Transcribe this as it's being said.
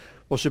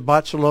Well,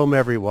 Shabbat Shalom,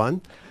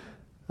 everyone.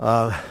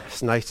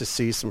 It's nice to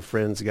see some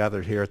friends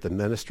gathered here at the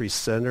Ministry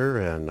Center,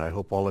 and I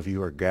hope all of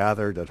you are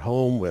gathered at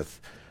home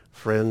with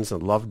friends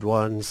and loved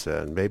ones,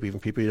 and maybe even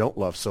people you don't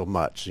love so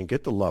much. You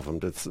get to love them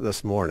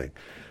this morning.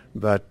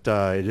 But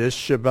it is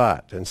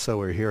Shabbat, and so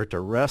we're here to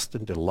rest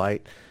and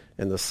delight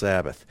in the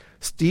Sabbath.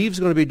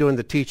 Steve's going to be doing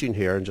the teaching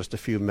here in just a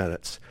few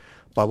minutes,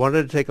 but I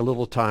wanted to take a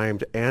little time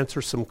to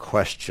answer some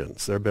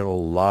questions. There have been a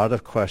lot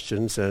of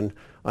questions and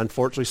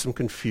unfortunately some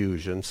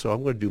confusion, so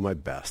I'm going to do my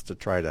best to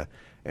try to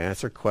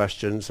answer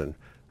questions and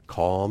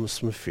calm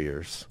some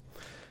fears.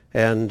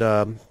 And,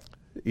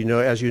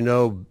 as you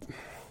know,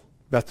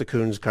 Beth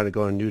Tikkun kind of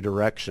going a new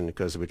direction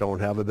because we don't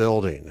have a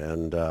building,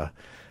 and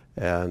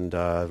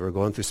we're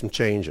going through some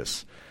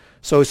changes.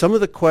 So some of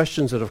the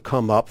questions that have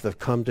come up, that have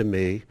come to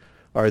me,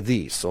 are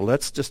these. So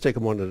let's just take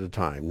them one at a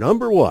time.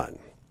 Number one,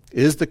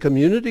 is the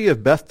community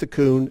of Beth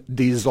Tikkun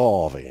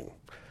dissolving?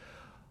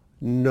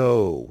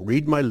 No.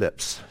 Read my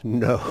lips.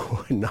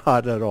 No,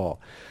 not at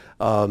all.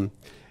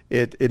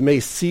 It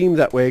may seem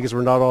that way because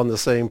we're not on the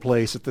same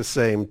place at the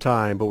same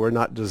time, but we're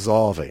not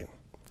dissolving.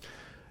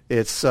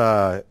 It's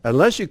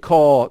unless you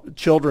call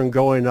children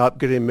growing up,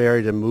 getting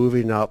married, and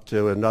moving up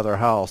to another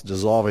house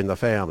dissolving the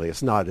family.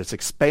 It's not. It's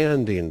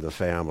expanding the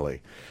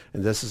family.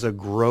 And this is a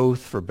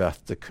growth for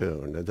Beth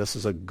Tikkun, and this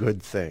is a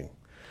good thing.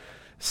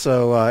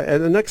 So,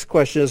 and the next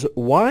question is,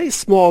 why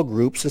small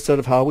groups instead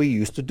of how we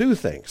used to do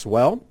things?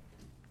 Well,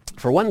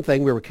 for one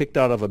thing, we were kicked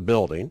out of a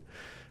building,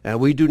 and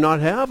we do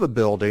not have a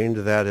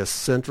building that is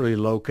centrally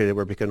located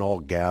where we can all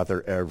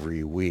gather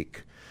every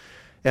week.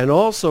 And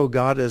also,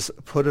 God has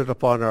put it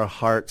upon our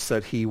hearts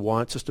that he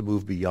wants us to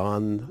move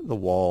beyond the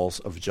walls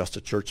of just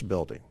a church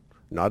building.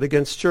 Not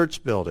against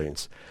church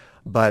buildings,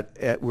 but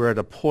we're at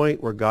a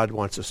point where God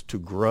wants us to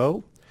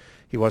grow.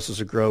 He wants us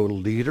to grow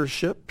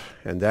leadership,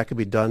 and that can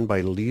be done by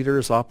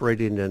leaders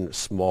operating in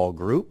small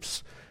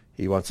groups.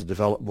 He wants to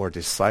develop more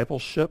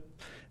discipleship,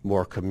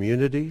 more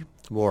community,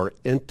 more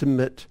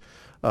intimate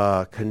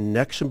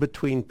connection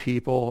between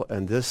people,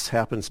 and this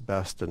happens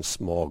best in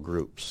small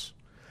groups.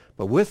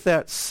 But with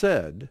that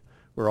said,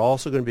 we're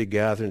also going to be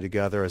gathering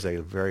together as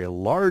a very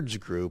large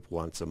group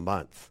once a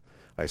month.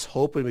 I was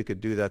hoping we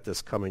could do that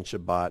this coming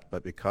Shabbat,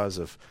 but because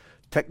of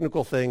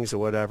technical things or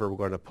whatever, we're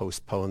going to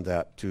postpone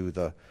that to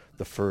the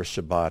first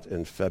Shabbat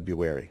in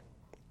February.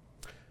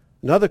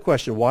 Another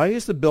question, why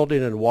is the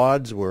building in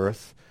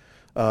Wadsworth,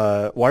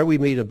 why are we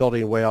meeting a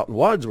building way out in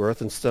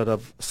Wadsworth instead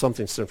of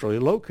something centrally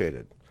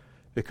located?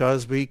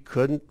 Because we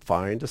couldn't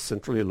find a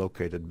centrally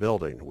located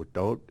building.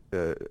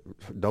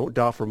 Don't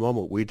doubt for a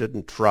moment we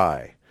didn't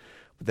try.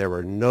 There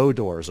were no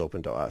doors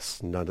open to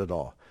us, none at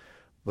all.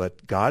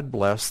 But God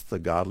bless the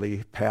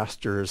godly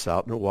pastors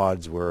out in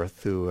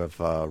Wadsworth who have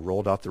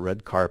rolled out the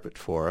red carpet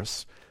for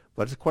us.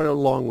 But it's quite a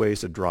long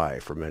ways to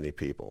drive for many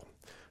people.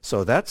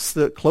 So that's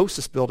the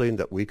closest building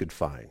that we could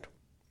find.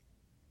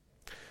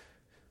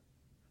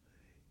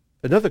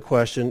 Another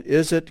question,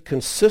 is it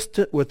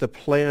consistent with the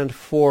plan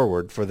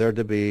forward for there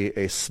to be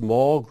a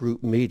small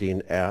group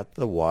meeting at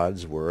the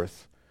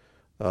Wadsworth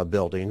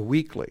building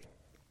weekly?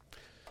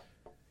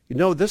 You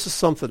know, this is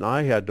something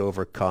I had to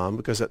overcome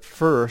because at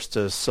first,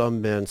 as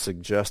some men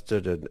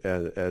suggested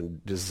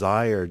and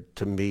desired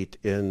to meet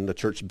in the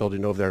church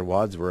building over there in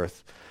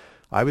Wadsworth,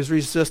 I was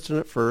resistant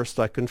at first,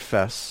 I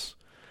confess.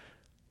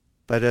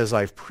 But as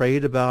I've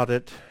prayed about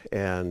it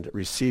and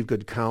received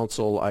good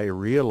counsel, I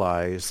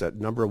realized that,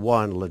 number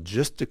one,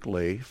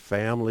 logistically,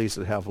 families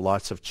that have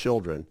lots of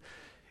children,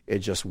 it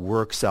just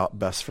works out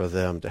best for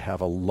them to have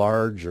a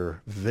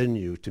larger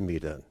venue to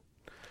meet in.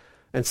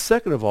 And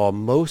second of all,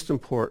 most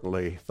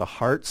importantly, the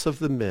hearts of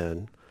the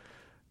men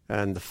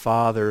and the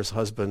fathers,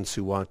 husbands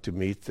who want to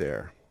meet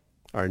there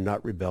are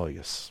not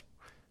rebellious.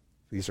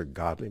 These are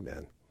godly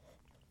men.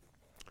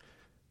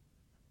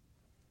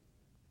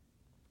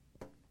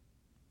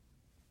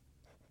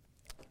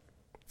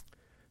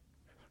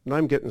 And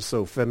I'm getting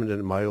so feminine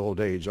in my old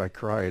age, I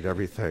cry at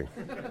everything.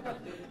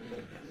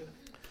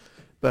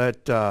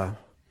 But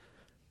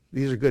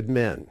these are good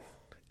men.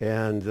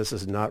 And this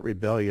is not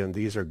rebellion.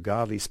 These are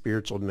godly,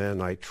 spiritual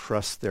men. I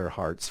trust their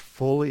hearts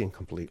fully and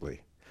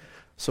completely.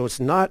 So it's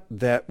not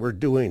that we're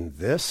doing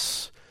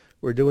this.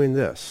 We're doing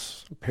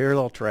this.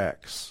 Parallel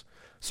tracks.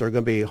 So there are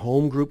going to be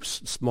home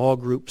groups, small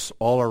groups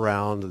all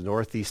around the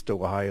Northeast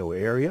Ohio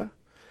area.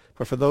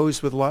 But for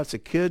those with lots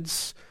of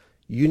kids,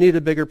 you need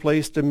a bigger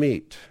place to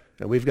meet.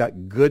 And we've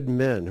got good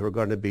men who are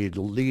going to be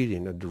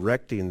leading and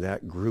directing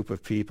that group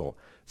of people.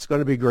 It's going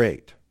to be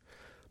great.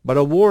 But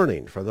a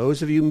warning, for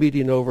those of you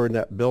meeting over in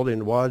that building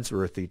in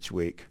Wadsworth each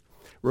week,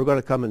 we're going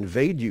to come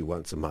invade you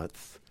once a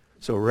month.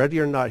 So ready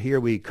or not, here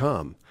we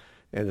come.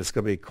 And it's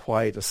going to be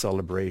quite a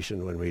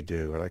celebration when we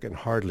do. And I can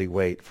hardly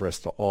wait for us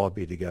to all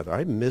be together.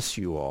 I miss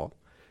you all,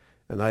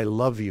 and I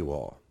love you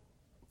all.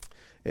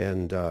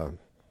 And I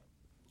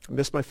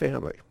miss my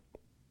family.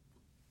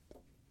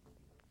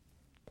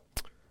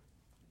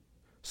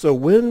 So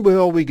when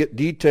will we get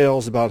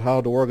details about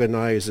how to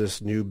organize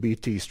this new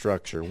BT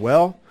structure?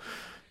 Well,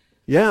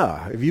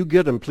 yeah, if you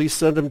get them, please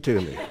send them to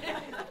me.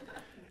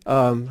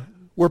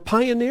 We're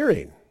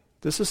pioneering.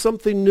 This is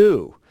something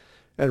new.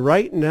 And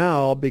right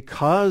now,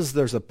 because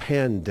there's a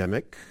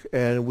pandemic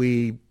and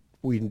we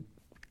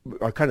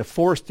are kind of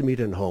forced to meet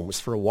in homes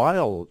for a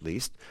while at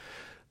least,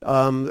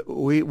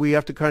 we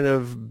have to kind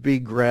of be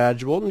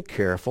gradual and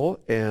careful.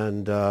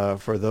 And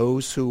for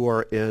those who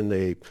are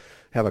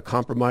have a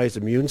compromised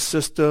immune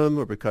system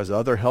or because of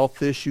other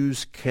health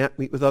issues can't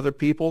meet with other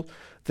people,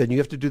 then you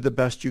have to do the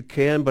best you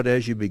can. But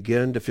as you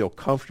begin to feel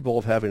comfortable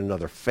of having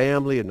another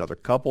family, another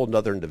couple,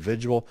 another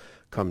individual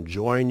come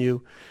join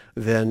you,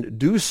 then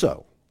do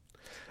so.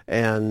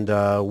 And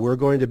we're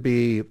going to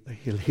be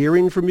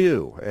hearing from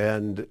you.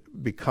 And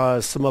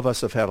because some of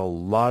us have had a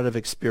lot of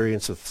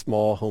experience with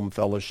small home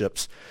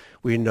fellowships,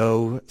 we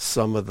know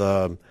some of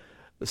the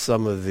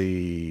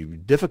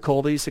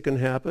difficulties that can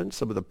happen,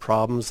 some of the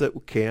problems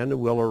that can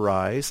and will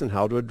arise, and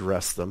how to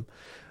address them.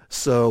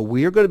 So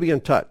we are going to be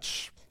in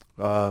touch.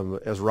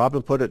 As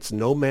Robin put it, it's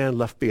no man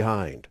left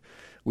behind.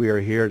 We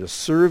are here to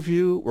serve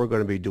you. We're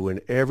going to be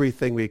doing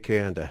everything we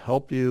can to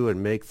help you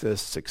and make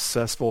this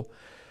successful,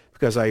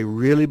 because I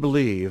really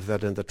believe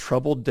that in the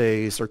troubled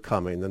days are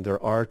coming, and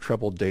there are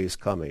troubled days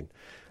coming,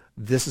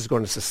 this is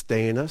going to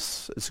sustain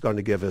us. It's going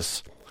to give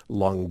us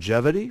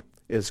longevity.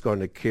 It's going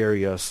to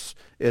carry us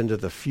into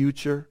the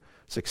future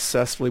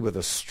successfully with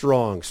a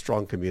strong,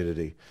 strong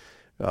community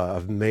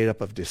made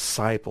up of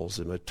disciples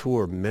and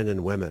mature men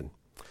and women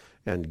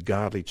and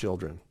godly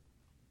children.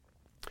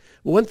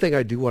 One thing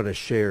I do want to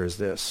share is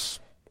this.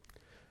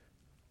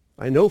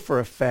 I know for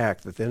a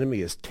fact that the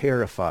enemy is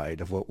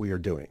terrified of what we are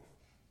doing.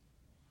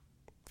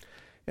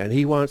 And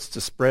he wants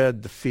to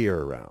spread the fear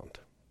around.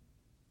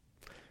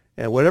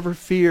 And whatever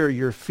fear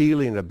you're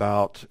feeling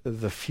about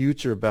the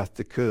future of Beth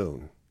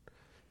Tikkun,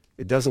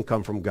 it doesn't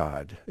come from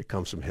God. It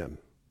comes from him.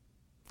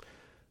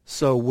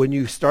 So when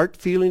you start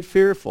feeling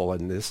fearful,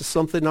 and this is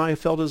something I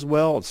felt as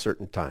well at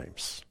certain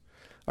times,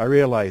 I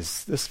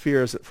realize this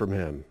fear isn't from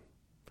him.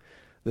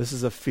 This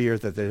is a fear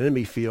that the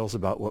enemy feels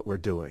about what we're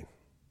doing.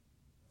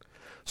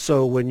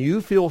 So when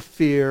you feel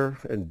fear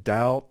and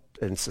doubt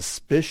and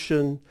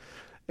suspicion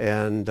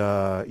and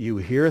you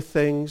hear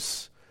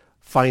things,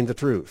 find the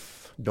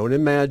truth. Don't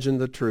imagine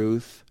the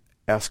truth.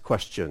 Ask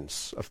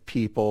questions of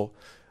people,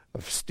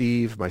 of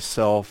Steve,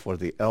 myself, or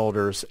the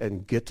elders,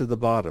 and get to the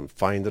bottom.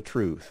 Find the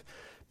truth.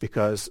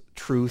 Because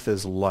truth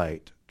is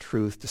light.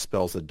 Truth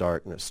dispels the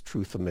darkness.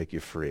 Truth will make you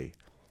free.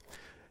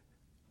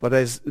 But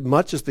as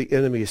much as the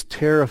enemy is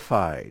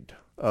terrified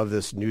of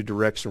this new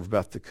direction for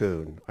Beth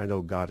Tikkun, I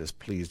know God is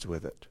pleased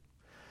with it.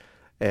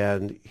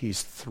 And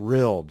he's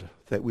thrilled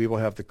that we will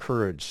have the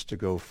courage to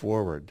go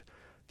forward,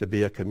 to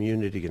be a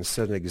community and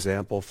set an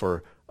example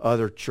for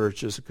other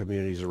churches and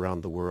communities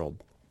around the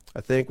world.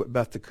 I think what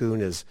Beth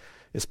Tikkun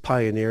is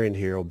pioneering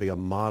here will be a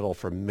model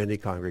for many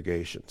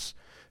congregations,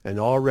 and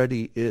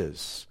already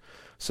is.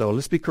 So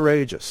let's be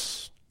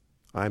courageous.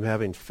 I'm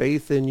having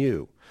faith in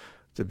you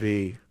to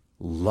be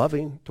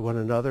loving to one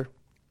another,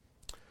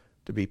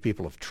 to be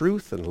people of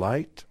truth and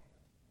light,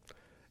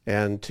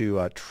 and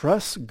to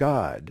trust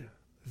God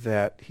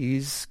that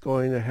he's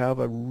going to have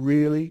a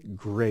really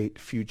great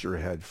future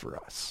ahead for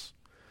us.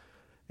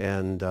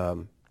 And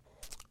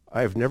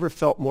I've never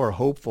felt more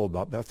hopeful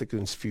about Beth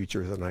Tikkun's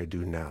future than I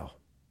do now.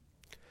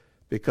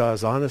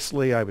 Because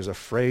honestly, I was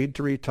afraid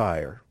to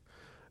retire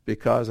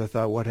because I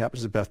thought, what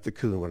happens to Beth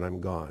Tikkun when I'm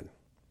gone?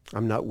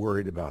 I'm not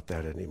worried about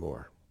that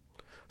anymore.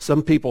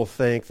 Some people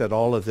think that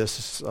all of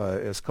this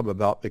has come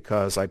about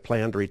because I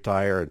plan to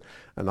retire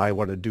and I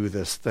want to do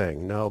this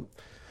thing. No,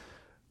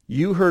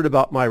 you heard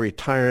about my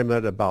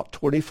retirement about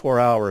 24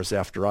 hours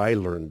after I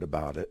learned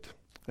about it,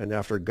 and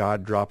after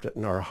God dropped it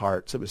in our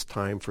hearts, it was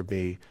time for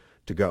me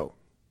to go.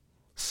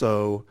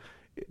 So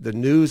the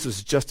news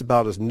is just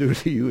about as new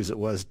to you as it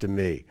was to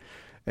me.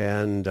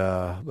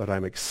 But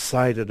I'm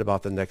excited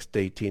about the next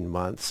 18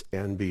 months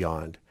and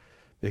beyond,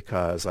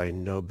 because I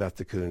know Beth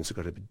Tikkun is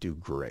going to do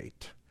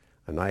great.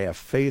 And I have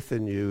faith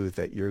in you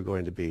that you're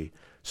going to be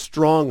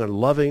strong and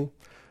loving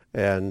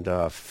and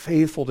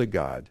faithful to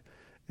God.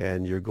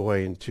 And you're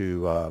going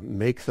to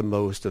make the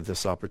most of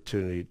this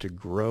opportunity to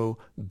grow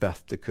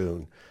Beth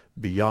Tikkun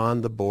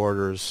beyond the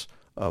borders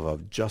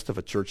of just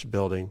a church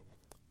building,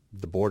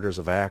 the borders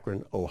of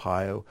Akron,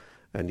 Ohio,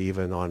 and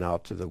even on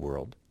out to the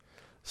world.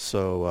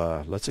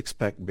 So let's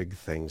expect big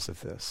things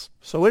of this.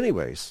 So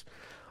anyways,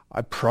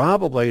 I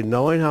probably,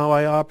 knowing how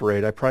I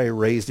operate, I probably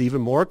raised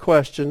even more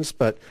questions,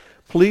 but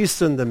please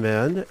send them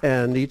in,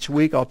 and each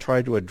week I'll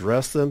try to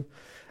address them.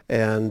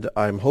 And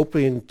I'm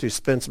hoping to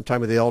spend some time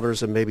with the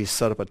elders and maybe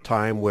set up a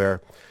time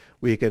where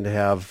we can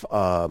have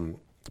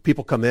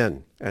people come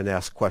in and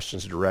ask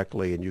questions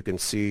directly, and you can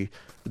see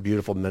the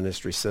beautiful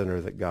ministry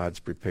center that God's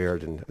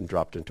prepared and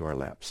dropped into our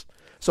laps.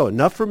 So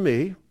enough from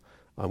me.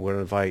 I'm going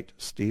to invite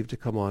Steve to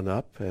come on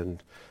up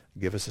and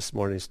give us this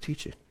morning's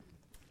teaching.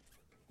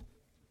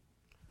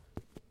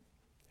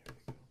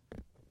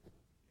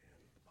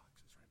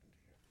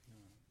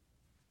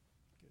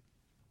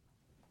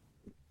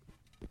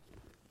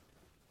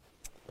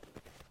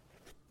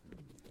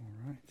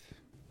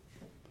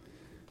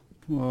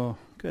 Well,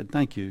 good.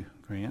 Thank you,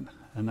 Grant.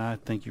 and I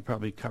think you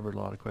probably covered a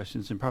lot of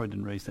questions and probably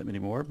didn't raise that many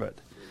more,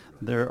 but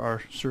there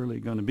are surely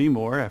going to be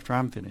more after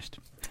I'm finished.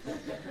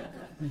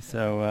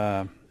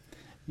 So,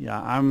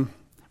 I'm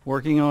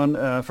working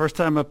on, first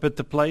time up at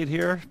the plate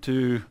here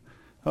to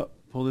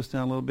pull this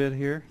down a little bit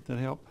here. Did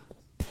that help?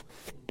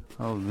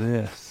 Oh,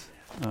 this.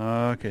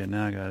 Okay,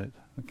 now I got it.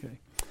 Okay.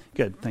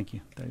 Good. Thank you,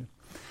 David.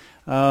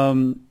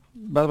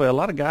 By the way, a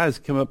lot of guys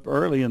come up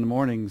early in the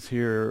mornings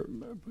here,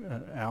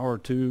 an hour or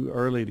two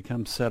early to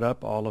come set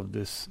up all of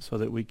this so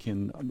that we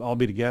can all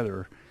be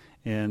together.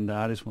 And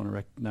I just want to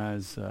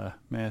recognize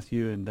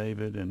Matthew and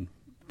David and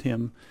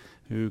Tim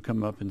who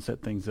come up and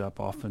set things up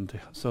often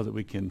so that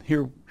we can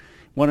hear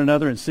one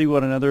another and see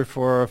one another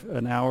for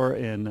an hour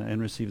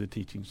and receive the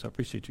teaching. So I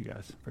appreciate you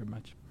guys very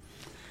much.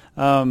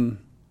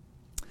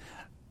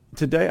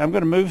 Today I'm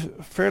going to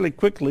move fairly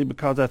quickly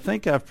because I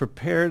think I've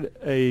prepared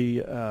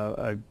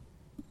a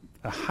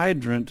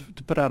hydrant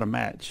to put out a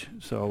match.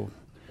 So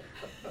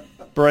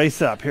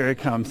brace up. Here it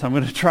comes. I'm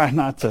going to try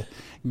not to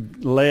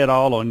lay it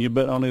all on you,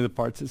 but only the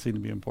parts that seem to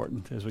be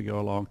important as we go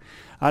along.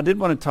 I did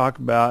want to talk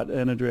about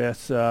an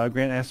address.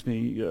 Grant asked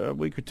me a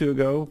week or two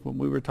ago when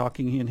we were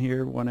talking in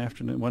here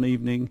one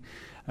evening.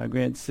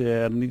 Grant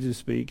said, I need you to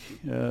speak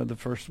the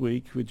first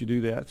week. Would you do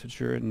that? I said,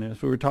 sure. And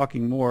as we were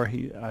talking more,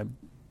 I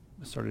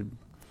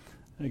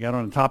got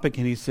on a topic,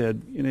 and he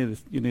said, you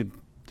need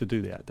to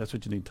do that. That's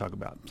what you need to talk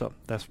about. So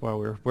that's why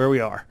we're where we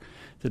are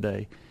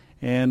today.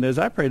 And as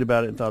I prayed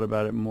about it and thought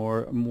about it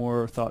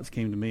more thoughts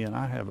came to me, and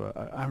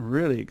I'm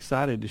really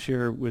excited to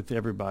share with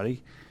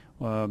everybody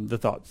the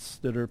thoughts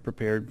that are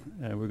prepared.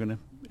 We're going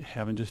to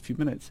have in just a few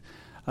minutes.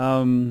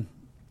 I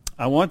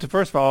want to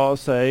first of all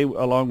say,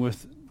 along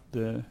with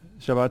the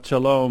Shabbat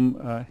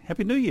Shalom,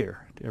 Happy New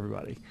Year to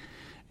everybody.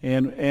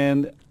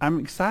 And I'm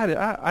excited.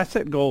 I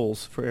set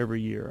goals for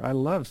every year. I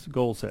love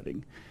goal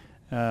setting.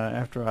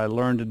 After I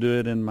learned to do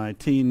it in my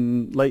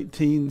late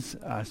teens,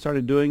 I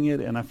started doing it,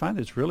 and I find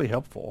it's really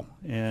helpful.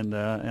 And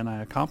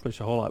I accomplish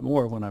a whole lot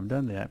more when I've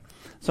done that.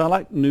 So I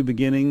like new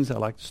beginnings. I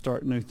like to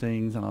start new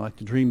things, and I like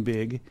to dream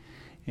big.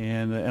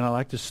 And I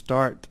like to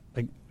start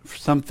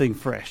something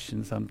fresh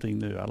and something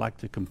new. I like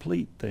to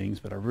complete things,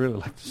 but I really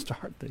like to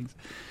start things.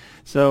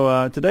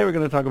 So today we're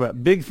going to talk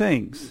about big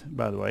things,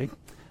 by the way.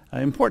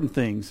 Important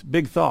things,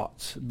 big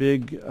thoughts,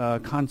 big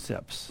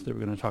concepts that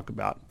we're going to talk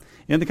about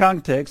in the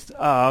context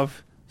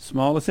of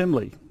small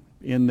assembly.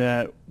 In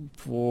that,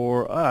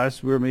 for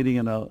us, we're meeting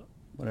in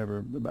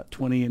about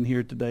 20 in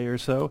here today or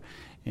so,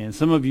 and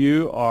some of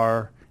you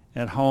are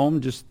at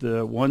home, just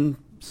one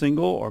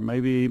single, or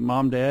maybe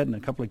mom, dad, and a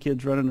couple of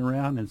kids running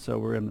around, and so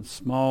we're in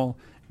small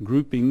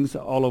groupings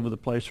all over the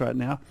place right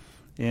now.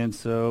 And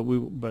so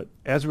but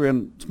as we're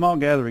in small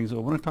gatherings, I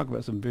want to talk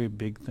about some very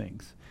big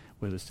things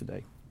with us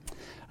today.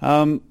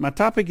 My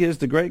topic is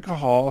the Great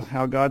Kahal,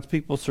 how God's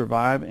people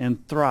survive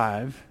and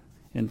thrive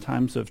in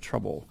times of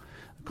trouble.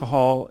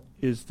 Kahal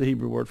is the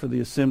Hebrew word for the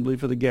assembly,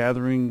 for the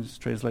gatherings,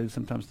 translated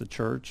sometimes the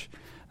church.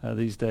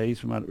 These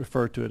days we might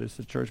refer to it as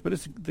the church, but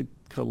it's the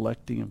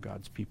collecting of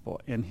God's people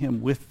and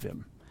Him with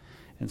them.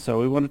 And so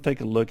we want to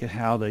take a look at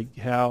how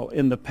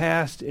in the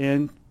past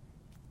and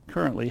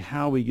currently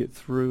how we get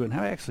through, and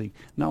how we actually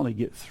not only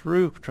get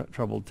through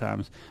troubled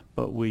times,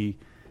 but we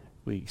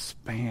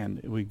expand,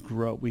 we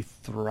grow, we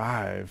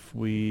thrive,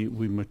 we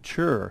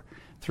mature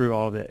through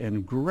all of that,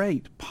 and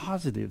great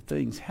positive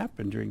things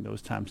happen during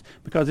those times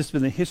because it's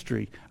been the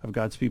history of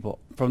God's people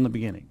from the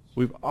beginning.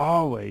 We've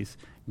always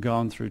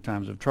gone through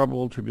times of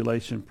trouble,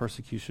 tribulation,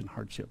 persecution,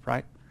 hardship,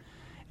 right?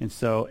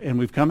 And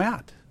we've come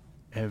out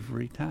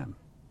every time.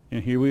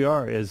 And here we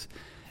are as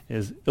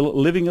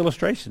living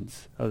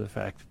illustrations of the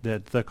fact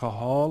that the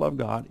Kahal of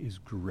God is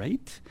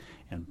great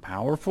and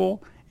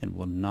powerful and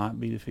will not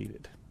be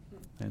defeated.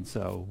 And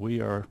so we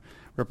are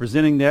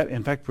representing that.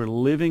 In fact, we're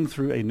living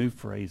through a new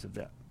phrase of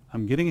that.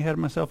 I'm getting ahead of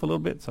myself a little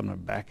bit, so I'm going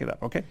to back it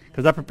up, okay?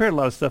 Because I prepared a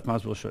lot of stuff, might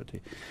as well show it to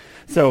you.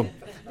 So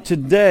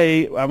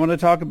today I want to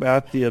talk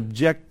about the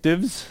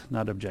objectives,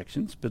 not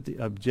objections, but the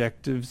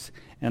objectives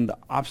and the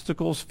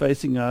obstacles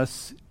facing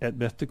us at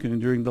Beth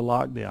Tikkun during the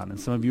lockdown. And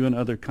some of you in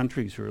other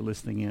countries who are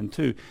listening in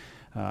too.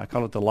 I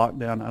call it the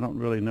lockdown. I don't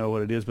really know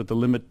what it is, but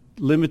the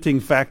limiting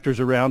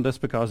factors around us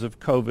because of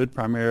COVID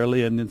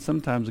primarily, and then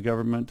sometimes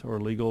government or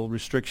legal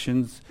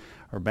restrictions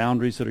or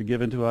boundaries that are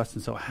given to us.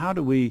 And so how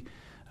do we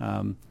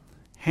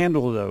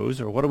handle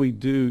those, or what do we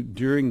do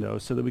during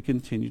those so that we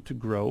continue to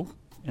grow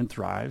and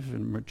thrive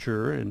and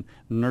mature and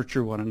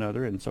nurture one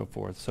another and so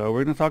forth? So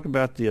we're going to talk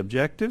about the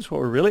objectives,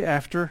 what we're really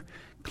after,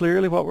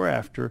 clearly what we're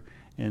after,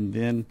 and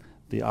then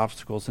the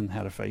obstacles and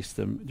how to face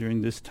them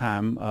during this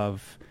time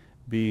of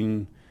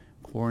being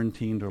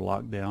quarantined or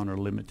locked down or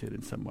limited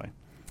in some way.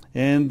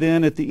 And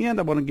then at the end,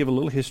 I want to give a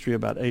little history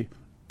about a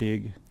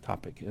big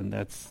topic, and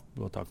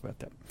we'll talk about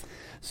that.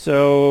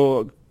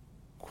 So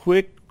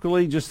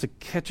quickly, just to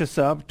catch us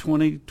up,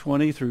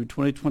 2020 through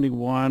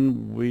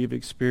 2021, we've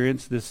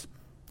experienced this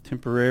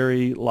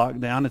temporary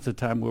lockdown. It's a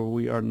time where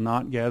we are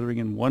not gathering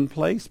in one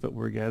place, but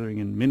we're gathering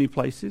in many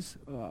places,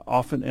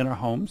 often in our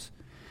homes.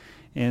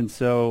 And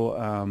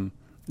so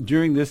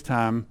during this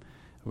time,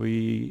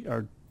 we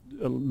are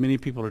many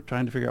people are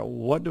trying to figure out,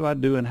 what do I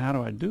do and how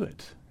do I do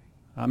it?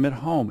 I'm at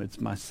home. It's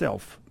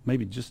myself,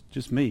 maybe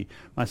just me,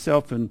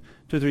 myself and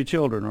 2 or 3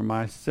 children, or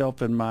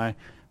myself and my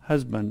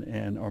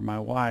husband or my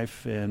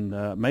wife, and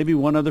maybe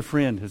one other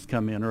friend has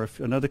come in, or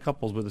another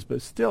couple's with us,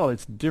 but still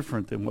it's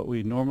different than what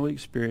we normally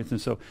experience.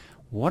 And so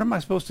what am I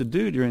supposed to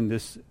do during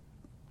this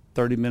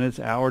 30 minutes,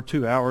 hour,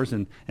 2 hours,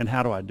 and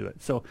how do I do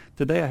it? So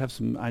today I have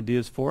some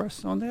ideas for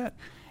us on that,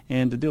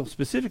 and to deal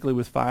specifically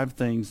with 5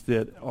 things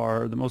that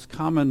are the most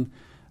common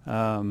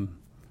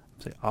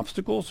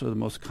obstacles, or the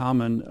most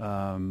common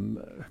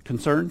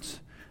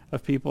concerns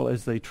of people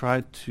as they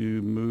try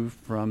to move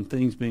from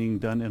things being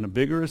done in a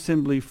bigger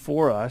assembly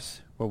for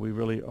us, where we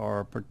really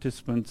are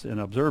participants and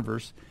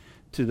observers,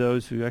 to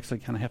those who actually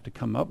kind of have to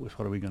come up with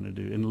what are we going to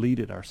do and lead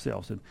it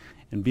ourselves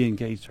and be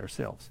engaged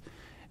ourselves.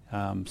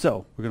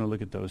 So we're going to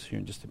look at those here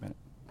in just a minute.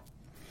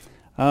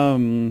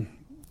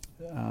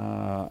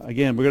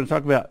 Again, we're going to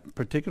talk about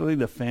particularly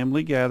the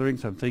family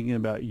gatherings. I'm thinking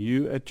about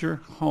you at your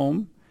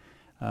home.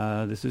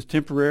 This is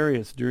temporary.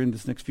 It's during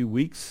this next few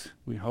weeks.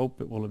 We hope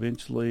it will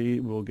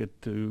eventually, we'll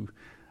get to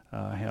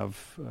have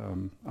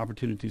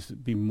opportunities to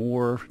be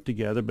more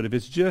together. But if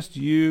it's just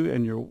you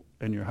and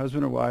your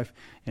husband or wife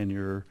and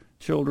your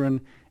children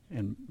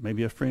and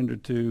maybe a friend or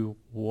two,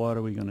 what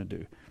are we going to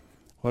do?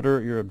 What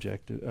are your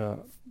objectives?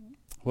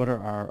 What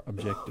are our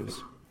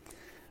objectives?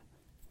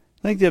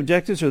 I think the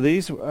objectives are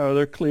these.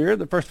 They're clear.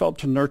 First of all,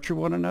 to nurture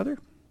one another.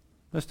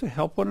 That's to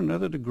help one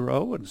another to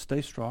grow and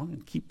stay strong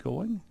and keep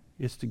going.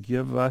 It's to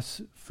give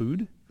us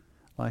food,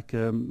 like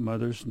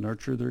mothers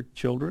nurture their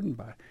children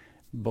by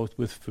both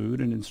with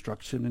food and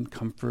instruction and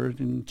comfort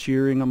and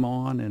cheering them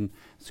on and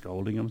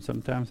scolding them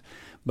sometimes.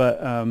 But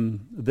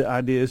the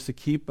idea is to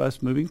keep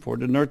us moving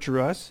forward, to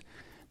nurture us,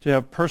 to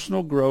have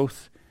personal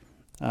growth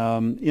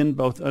in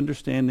both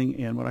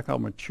understanding and what I call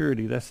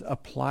maturity. That's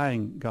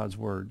applying God's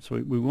Word. So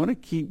we want to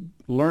keep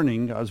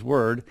learning God's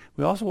Word.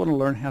 We also want to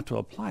learn how to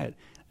apply it.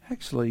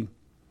 Actually,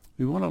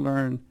 we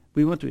want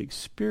to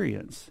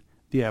experience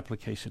the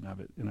application of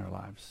it in our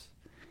lives.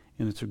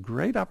 And it's a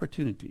great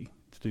opportunity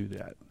to do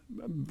that.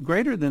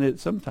 Greater than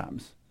it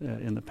sometimes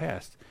in the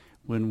past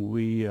when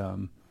we,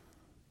 I'll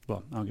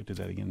get to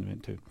that again in a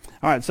minute too.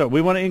 All right, so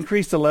we want to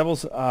increase the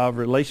levels of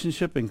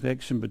relationship and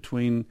connection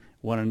between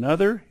one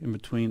another and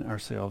between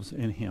ourselves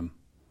and Him.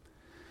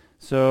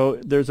 So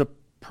there's a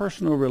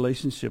personal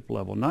relationship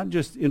level, not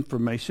just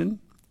information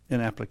and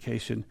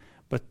application,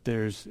 but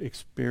there's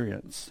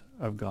experience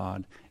of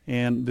God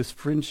and this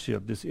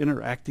friendship, this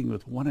interacting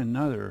with one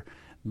another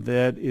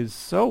that is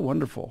so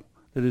wonderful,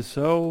 that is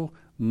so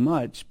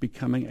much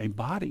becoming a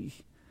body.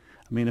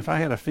 I mean, if I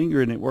had a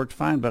finger and it worked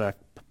fine, but I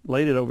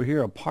laid it over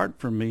here apart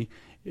from me,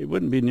 it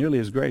wouldn't be nearly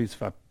as great as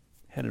if I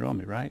had it on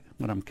me, right?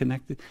 When I'm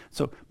connected.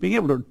 So being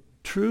able to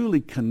truly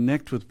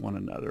connect with one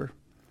another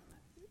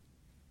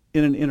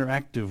in an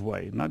interactive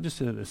way, not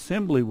just in an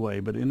assembly way,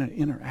 but in an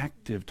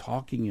interactive,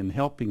 talking and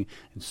helping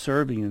and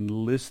serving and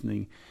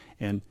listening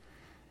and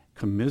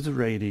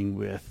commiserating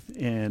with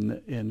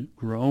and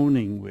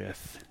groaning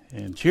with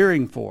and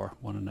cheering for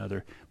one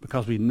another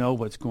because we know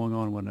what's going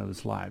on in one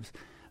another's lives.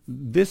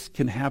 This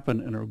can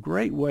happen in a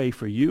great way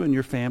for you and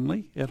your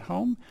family at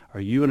home, or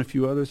you and a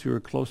few others who are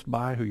close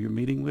by who you're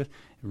meeting with.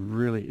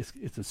 Really,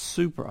 it's a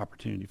super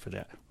opportunity for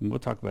that. And we'll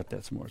talk about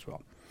that some more as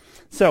well.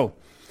 So,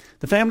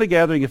 the family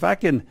gathering, if I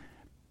can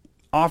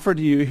offer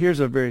to you, here's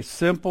a very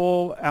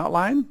simple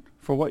outline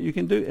for what you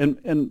can do.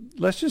 And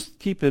let's just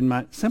keep in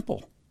mind,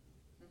 simple.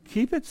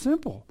 Keep it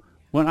simple.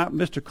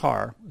 Mr.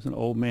 Carr was an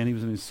old man. He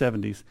was in his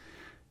 70s,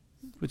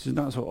 which is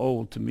not so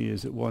old to me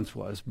as it once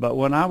was. But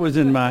when I was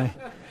in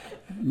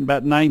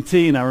about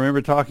 19, I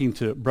remember talking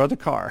to Brother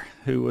Carr,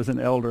 who was an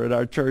elder at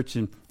our church,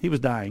 and he was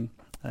dying.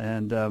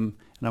 And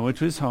I went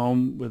to his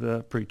home with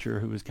a preacher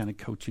who was kind of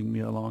coaching me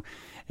along.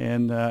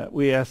 And I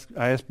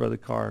asked Brother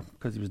Carr,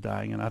 because he was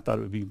dying, and I thought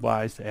it would be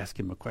wise to ask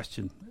him a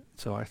question.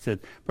 So I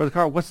said, Brother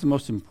Carr, what's the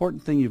most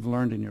important thing you've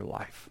learned in your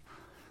life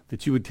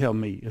that you would tell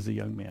me as a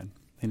young man?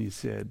 And he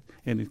said,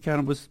 and it kind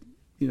of was,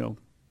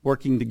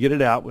 working to get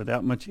it out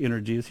without much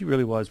energy, as he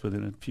really was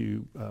within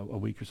a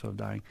week or so of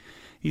dying.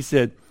 He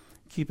said,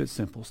 keep it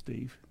simple,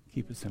 Steve.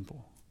 Keep it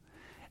simple.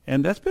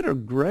 And that's been a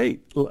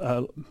great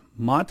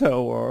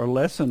motto or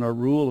lesson or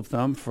rule of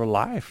thumb for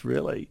life,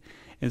 really.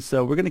 And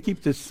so we're going to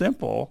keep this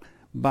simple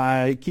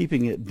by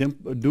keeping it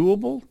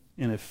doable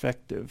and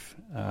effective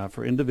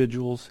for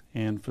individuals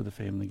and for the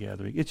family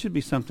gathering. It should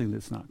be something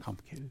that's not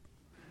complicated.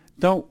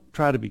 Don't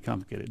try to be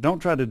complicated. Don't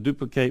try to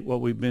duplicate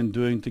what we've been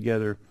doing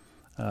together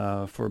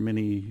for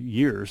many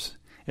years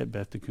at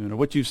Beth Tikkun, or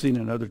what you've seen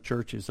in other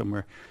churches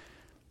somewhere.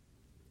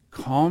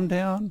 Calm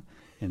down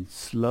and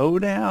slow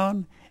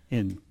down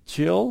and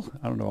chill.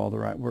 I don't know all the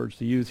right words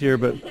to use here,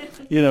 but,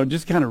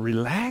 just kind of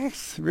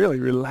relax, really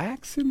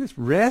relax in this.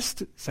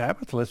 Rest,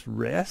 Sabbath, let's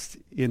rest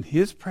in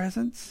His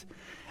presence,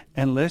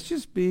 and let's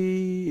just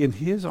be in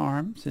His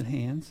arms and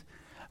hands,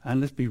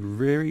 and let's be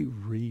very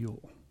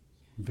real,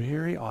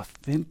 very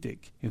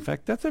authentic. In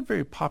fact, that's a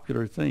very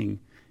popular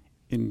thing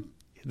in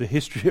the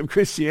history of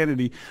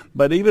Christianity,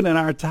 but even in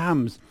our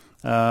times,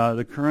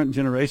 The current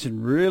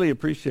generation really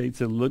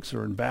appreciates and looks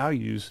or and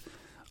values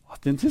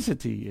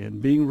authenticity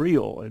and being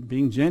real and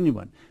being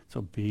genuine.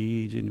 So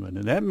be genuine.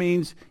 And that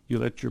means you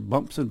let your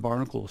bumps and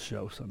barnacles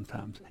show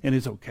sometimes. And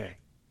it's okay.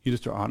 You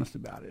just are honest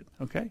about it,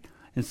 okay?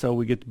 And so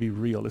we get to be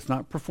real. It's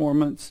not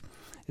performance.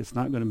 It's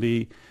not going to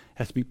be,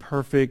 has to be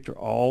perfect or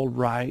all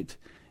right.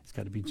 It's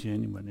got to be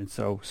genuine. And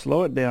so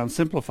slow it down,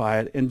 simplify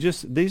it, and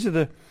just, these are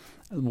the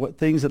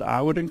things that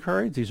I would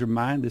encourage. These are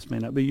mine. This may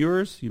not be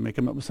yours. You may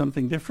come up with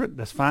something different.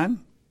 That's fine.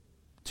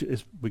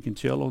 We can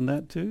chill on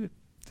that too.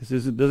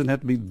 This doesn't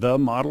have to be the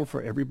model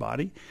for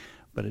everybody,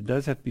 but it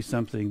does have to be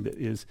something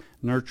that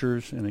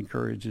nurtures and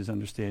encourages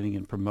understanding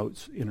and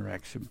promotes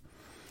interaction.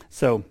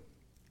 So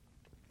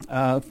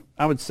I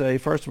would say,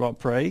 first of all,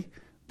 pray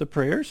the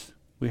prayers.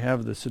 We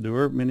have the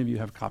Siddur. Many of you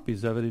have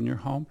copies of it in your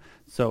home.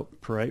 So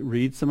pray,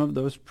 read some of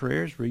those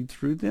prayers, read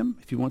through them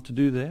if you want to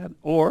do that.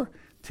 Or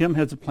Tim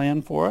has a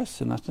plan for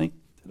us, and I think,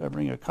 did I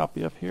bring a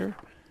copy up here?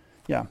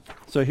 Yeah.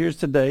 So here's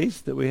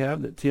today's that we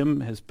have that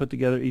Tim has put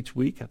together each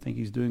week. I think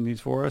he's doing these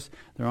for us.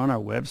 They're on our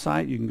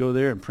website. You can go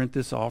there and print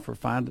this off or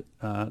find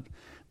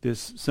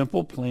this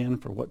simple plan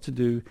for what to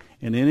do.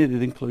 And in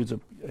it includes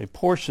a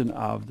portion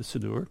of the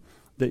Siddur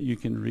that you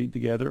can read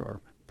together or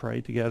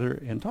pray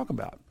together and talk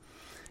about.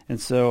 And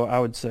so I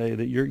would say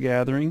that your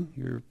gathering,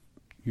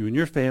 you and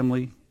your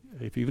family,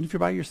 even if you're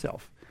by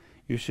yourself,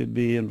 you should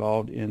be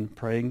involved in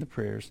praying the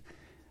prayers.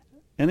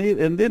 And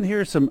then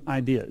here are some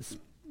ideas.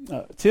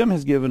 Tim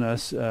has given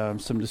us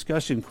some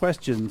discussion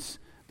questions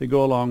that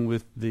go along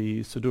with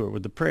the Siddur,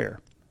 with the prayer.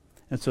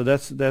 And so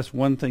that's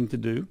one thing to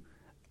do.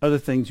 Other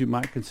things you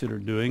might consider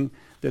doing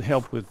that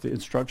help with the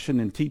instruction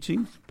and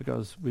teaching,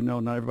 because we know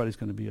not everybody's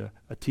going to be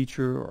a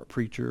teacher or a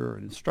preacher or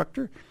an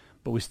instructor,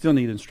 but we still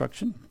need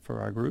instruction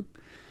for our group.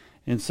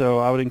 And so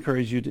I would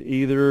encourage you to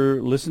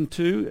either listen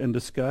to and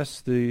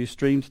discuss the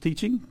streamed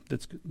teaching.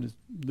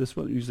 This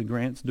one, usually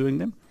Grant's doing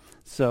them.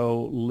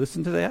 So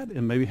listen to that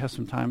and maybe have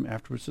some time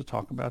afterwards to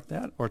talk about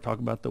that or talk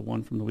about the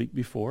one from the week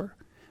before.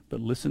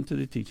 But listen to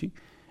the teaching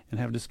and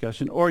have a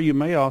discussion. Or you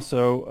may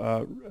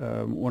also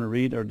want to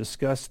read or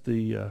discuss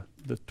the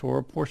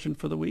Torah portion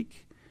for the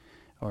week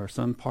or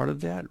some part of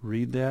that.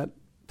 Read that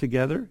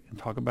together and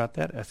talk about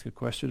that. Ask a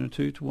question or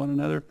two to one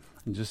another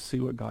and just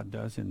see what God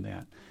does in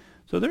that.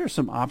 So there are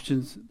some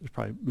options. There's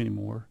probably many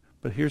more.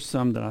 But here's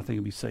some that I think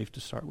would be safe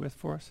to start with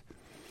for us.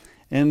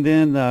 And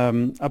then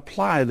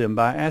apply them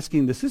by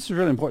asking this. This is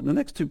really important. The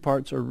next two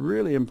parts are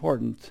really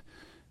important.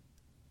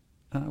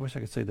 I wish I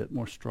could say that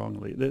more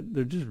strongly.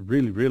 They're just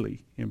really,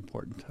 really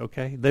important,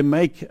 okay? They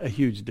make a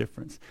huge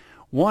difference.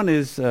 One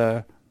is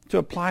to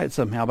apply it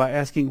somehow by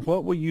asking,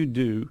 what will you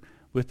do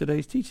with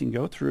today's teaching?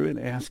 Go through and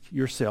ask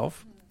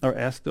yourself, or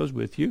ask those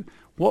with you,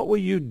 what will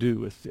you do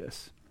with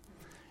this?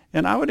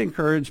 And I would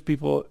encourage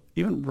people,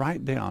 even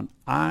write down,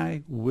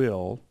 I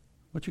will,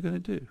 what you're going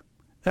to do.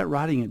 That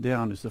writing it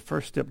down is the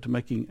first step to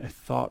making a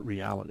thought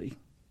reality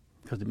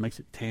because it makes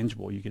it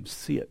tangible. You can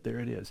see it. There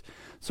it is.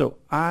 So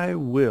I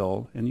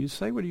will, and you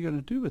say, what are you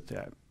going to do with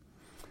that?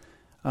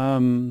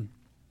 And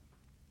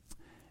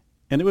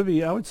it would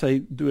be, I would say,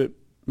 do it,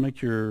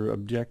 make your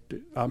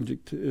objective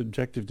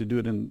to do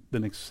it in the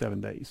next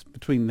 7 days,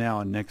 between now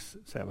and next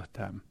Sabbath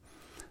time.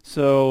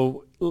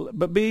 So,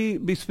 but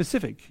be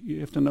specific.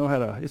 You have to know how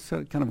to, it's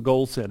a kind of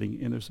goal setting,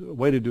 and there's a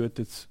way to do it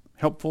that's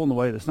helpful and the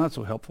way that's not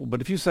so helpful.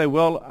 But if you say,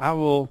 well, I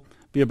will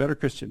be a better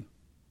Christian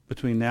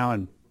between now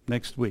and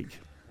next week.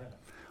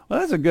 Well,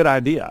 that's a good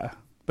idea,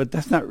 but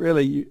that's not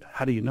really,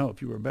 how do you know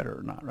if you were better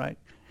or not, right?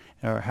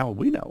 Or how will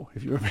we know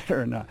if you were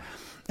better or not?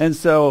 And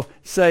so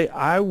say,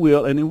 I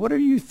will, and then what do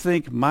you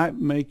think might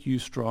make you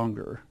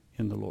stronger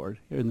in the Lord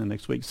in the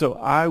next week? So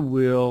I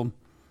will,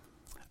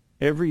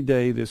 every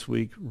day this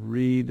week,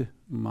 read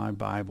my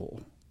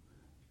Bible.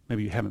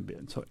 Maybe you haven't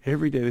been. So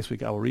every day this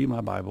week, I will read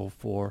my Bible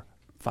for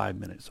 5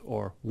 minutes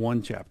or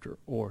one chapter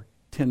or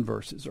 10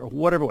 verses or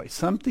whatever way,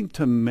 something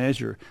to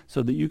measure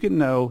so that you can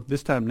know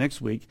this time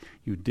next week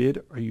you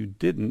did or you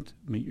didn't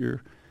meet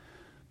your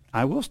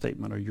I will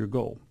statement or your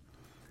goal.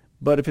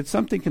 But if it's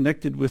something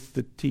connected with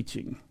the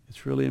teaching,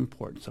 it's really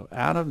important. So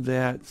out of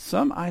that,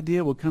 some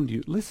idea will come to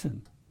you.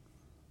 Listen,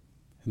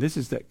 and this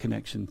is that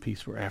connection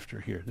piece we're after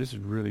here. This is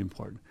really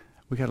important.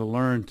 We got to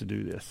learn to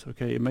do this,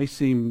 okay? It may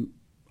seem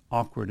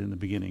awkward in the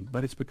beginning,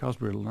 but it's because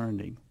we're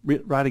learning.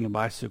 Riding a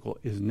bicycle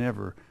is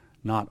never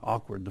not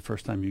awkward the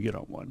first time you get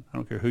on one. I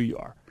don't care who you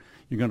are.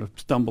 You're going to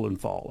stumble and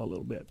fall a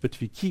little bit. But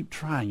if you keep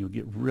trying, you'll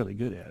get really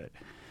good at it.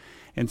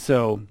 And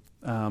so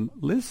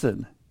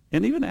listen,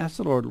 and even ask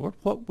the Lord,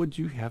 what would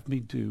you have me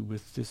do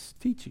with this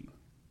teaching?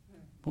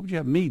 What would you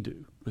have me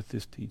do with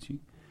this teaching?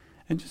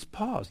 And just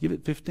pause. Give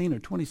it 15 or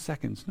 20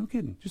 seconds. No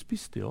kidding. Just be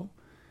still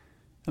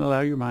and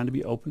allow your mind to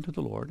be open to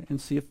the Lord and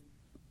see if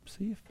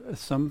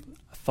some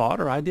thought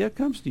or idea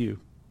comes to you,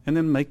 and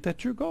then make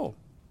that your goal.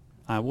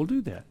 I will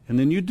do that. And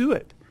then you do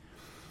it.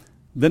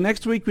 The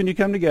next week when you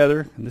come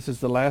together, and this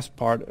is the last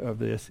part of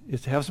this,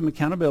 is to have some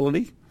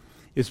accountability.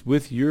 It's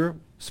with your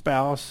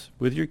spouse,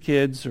 with your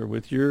kids, or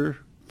with your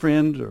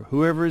friend, or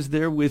whoever is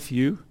there with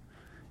you.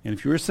 And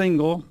if you're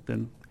single,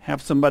 then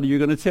have somebody you're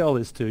going to tell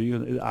this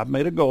to. I've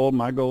made a goal.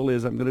 My goal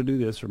is I'm going to do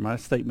this, or my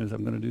statement is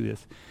I'm going to do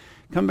this.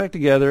 Come back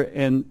together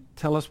and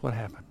tell us what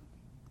happened.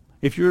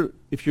 If you're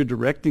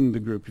directing the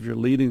group, if you're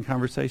leading the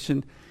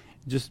conversation,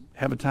 just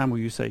have a time where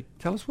you say,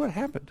 tell us what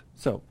happened.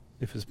 So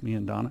if it's me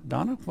and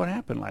Donna, what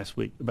happened last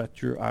week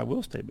about your I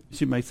will statement?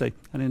 She may say,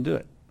 I didn't do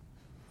it.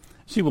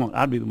 She won't.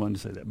 I'd be the one to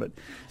say that. But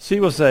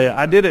she will say,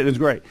 I did it. It was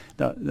great.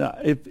 Now,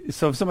 if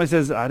somebody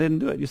says, I didn't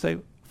do it, you say,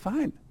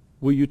 fine.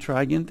 Will you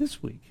try again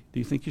this week? Do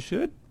you think you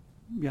should?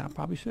 Yeah, I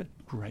probably should.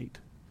 Great.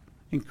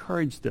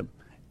 Encourage them.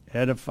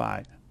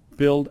 Edify.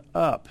 Build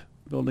up.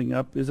 Building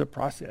up is a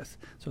process.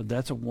 So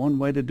that's one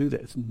way to do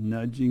that. It's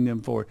nudging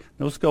them forward.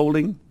 No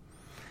scolding.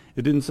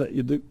 It didn't say,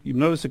 you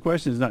notice the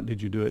question is not,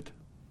 did you do it?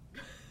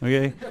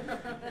 Okay?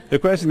 The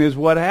question is,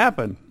 what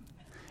happened?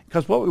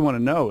 Because what we want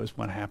to know is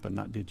what happened,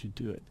 not did you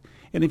do it.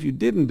 And if you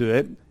didn't do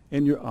it,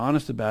 and you're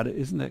honest about it,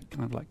 isn't that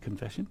kind of like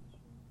confession?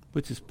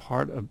 Which is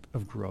part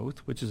of growth,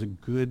 which is a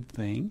good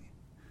thing.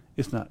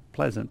 It's not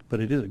pleasant, but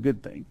it is a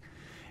good thing.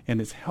 And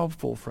it's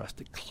helpful for us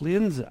to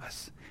cleanse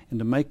us and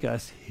to make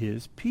us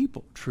his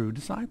people, true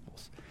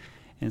disciples.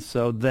 And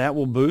so that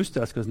will boost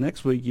us, because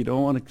next week you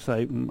don't want to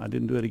say, I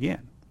didn't do it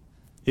again.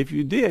 If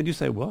you did, you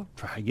say, well,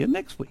 try again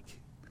next week.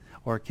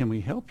 Or can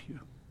we help you?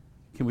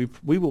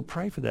 We will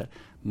pray for that.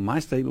 My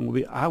statement will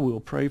be, I will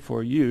pray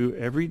for you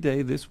every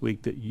day this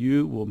week that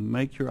you will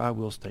make your I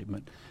will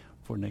statement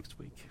for next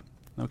week.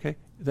 Okay?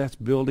 That's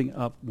building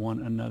up one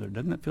another.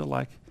 Doesn't it feel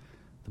like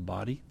the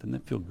body? Doesn't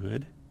it feel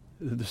good?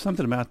 There's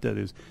something about that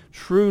is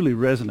truly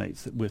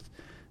resonates with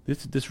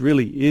this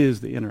really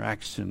is the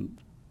interaction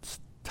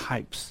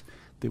types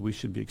that we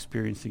should be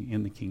experiencing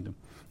in the kingdom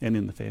and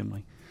in the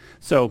family.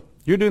 So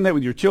you're doing that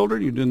with your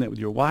children, you're doing that with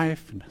your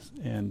wife,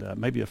 and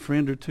maybe a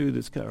friend or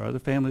two or other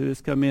family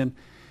that's come in,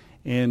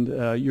 and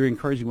you're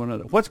encouraging one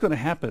another. What's going to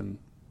happen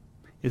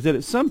is that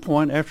at some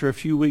point, after a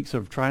few weeks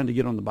of trying to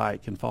get on the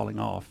bike and falling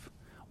off,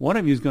 one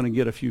of you is going to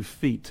get a few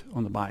feet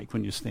on the bike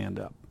when you stand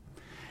up.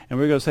 And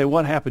we're going to say,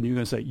 what happened? You're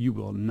going to say, you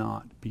will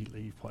not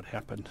believe what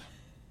happened.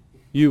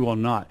 You will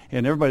not.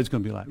 And everybody's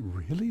going to be like,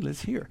 really?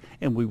 Let's hear.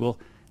 And we will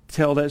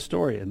tell that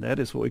story, and that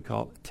is what we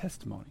call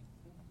testimony.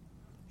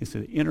 It's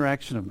the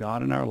interaction of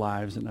God in our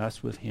lives and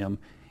us with him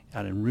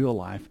out in real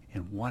life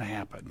and what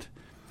happened.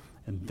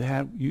 And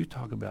that, you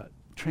talk about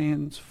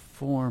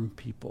transform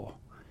people.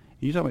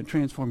 You talk about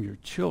transform your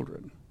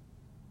children.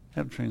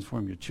 How to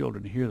transform your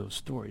children to hear those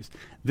stories.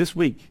 This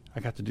week, I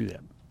got to do that.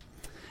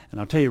 And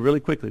I'll tell you really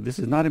quickly, this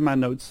is not in my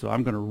notes, so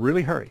I'm going to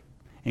really hurry.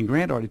 And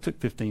Grant already took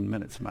 15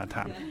 minutes of my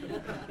time.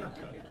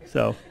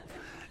 So,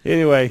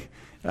 anyway,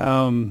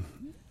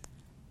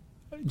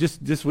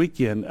 just this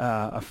weekend,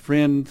 a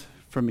friend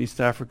from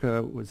East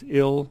Africa was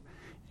ill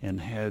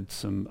and had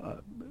some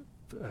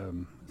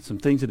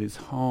things at his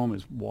home.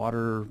 His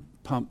water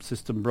pump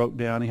system broke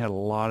down. He had a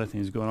lot of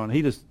things going on.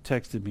 He just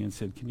texted me and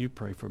said, can you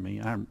pray for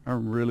me? I'm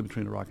really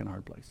between a rock and a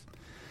hard place.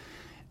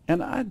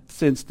 And I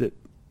sensed that,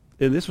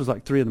 and this was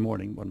like 3 a.m.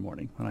 one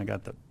morning when I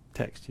got the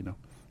text,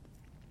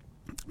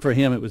 For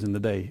him, it was in the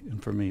day,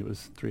 and for me, it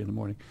was 3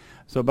 a.m.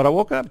 So, but I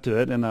woke up to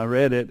it, and I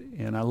read it,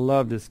 and I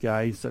love this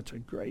guy. He's such a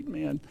great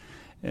man.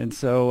 And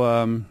so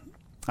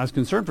I was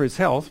concerned for his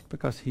health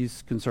because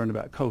he's concerned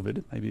about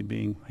COVID,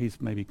 he's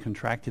maybe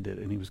contracted it,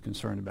 and he was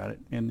concerned about it.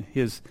 And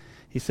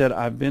he said,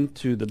 I've been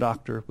to the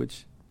doctor,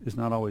 which is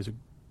not always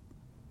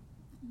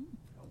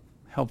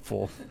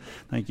helpful.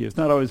 Thank you. It's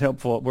not always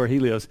helpful where he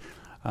lives.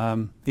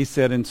 He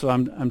said, and so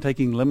I'm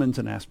taking lemons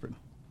and aspirin.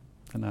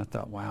 And I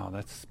thought, wow,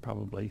 that's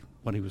probably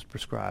what he was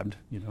prescribed,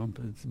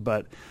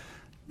 but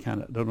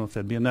kind of don't know if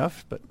that'd be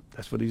enough, but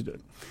that's what he's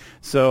doing.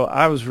 So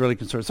I was really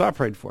concerned. So I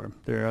prayed for him.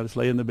 There, I just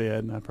lay in the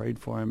bed and I prayed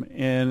for him.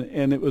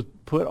 And it was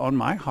put on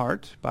my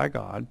heart by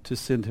God to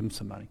send him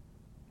some money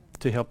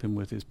to help him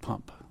with his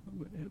pump,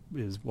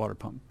 his water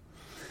pump.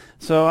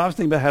 So I was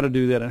thinking about how to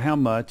do that and how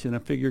much, and a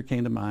figure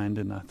came to mind,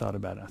 and I thought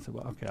about it. I said,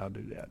 well, okay, I'll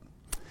do that.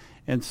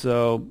 And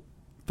so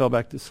fell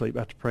back to sleep.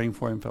 After praying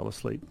for him, fell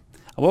asleep.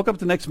 I woke up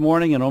the next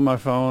morning, and on my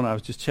phone, I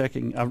was just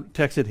checking. I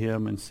texted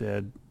him and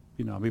said,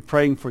 I'll be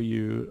praying for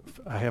you.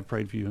 I have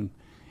prayed for you,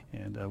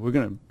 and we're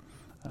going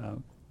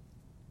to,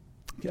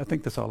 I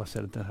think that's all I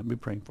said at that time. I'll be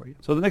praying for you.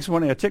 So the next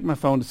morning, I checked my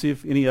phone to see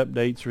if any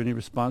updates or any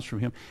response from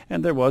him,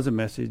 and there was a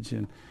message,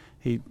 and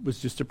he was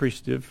just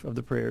appreciative of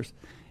the prayers.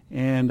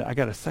 And I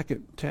got a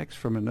second text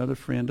from another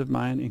friend of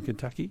mine in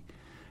Kentucky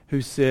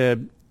who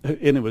said,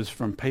 and it was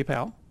from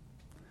PayPal,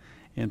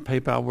 and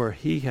PayPal where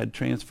he had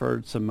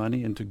transferred some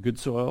money into Good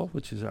Soil,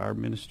 which is our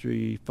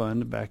ministry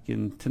fund back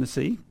in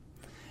Tennessee.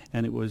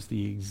 And it was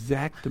the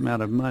exact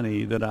amount of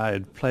money that I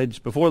had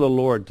pledged before the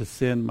Lord to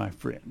send my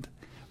friend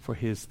for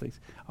his things.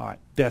 All right,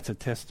 that's a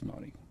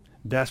testimony.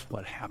 That's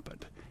what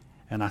happened.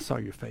 And I saw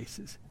your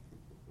faces.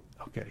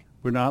 Okay,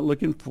 we're not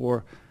looking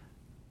for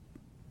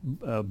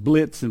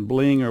blitz and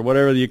bling or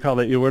whatever you call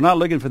it. We're not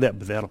looking for that,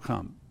 but that'll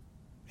come.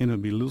 And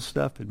it'll be little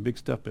stuff and big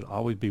stuff, but it'll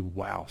always be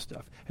wow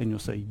stuff. And you'll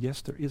say,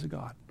 yes, there is a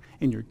God.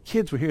 And your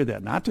kids will hear that.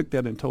 And I took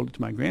that and told it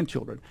to my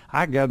grandchildren.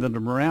 I gathered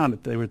them around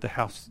if they were at the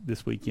house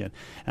this weekend.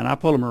 And I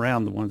pulled them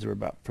around, the ones that were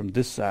about from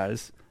this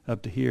size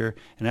up to here.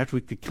 And after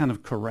we could kind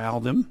of corral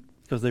them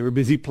because they were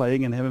busy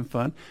playing and having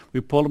fun,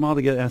 we pulled them all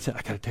together and I said,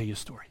 I got to tell you a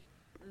story.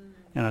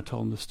 And I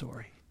told them the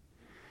story.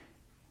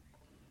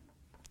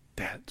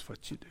 That's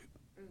what you do.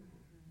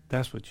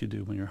 That's what you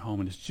do when you're home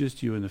and it's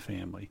just you and the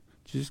family.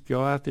 Just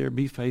go out there,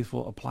 be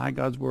faithful, apply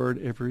God's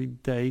word every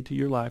day to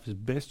your life as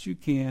best you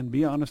can,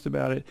 be honest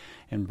about it,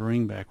 and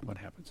bring back what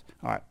happens.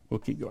 All right, we'll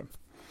keep going.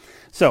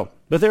 So,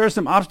 but there are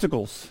some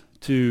obstacles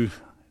to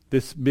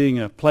this being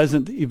a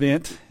pleasant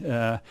event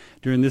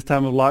during this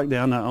time of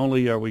lockdown. Not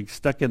only are we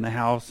stuck in the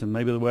house and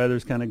maybe the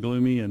weather's kind of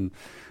gloomy and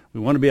we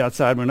want to be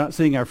outside, we're not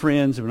seeing our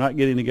friends, and we're not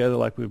getting together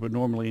like we would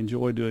normally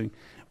enjoy doing.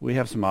 We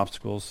have some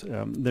obstacles.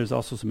 There's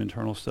also some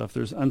internal stuff.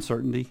 There's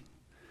uncertainty.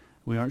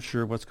 We aren't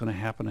sure what's going to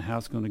happen and how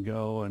it's going to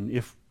go and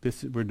if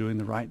we're doing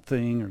the right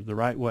thing or the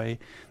right way.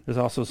 There's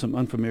also some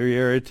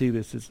unfamiliarity.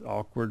 This is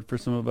awkward for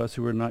some of us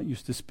who are not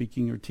used to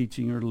speaking or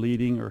teaching or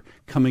leading or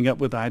coming up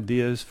with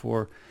ideas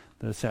for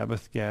the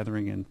Sabbath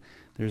gathering. And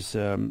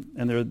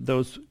there are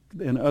those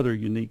and other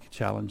unique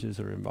challenges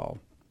that are involved.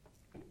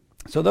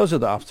 So those are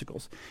the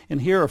obstacles. And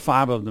here are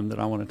 5 of them that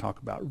I want to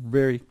talk about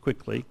very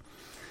quickly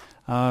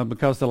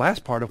because the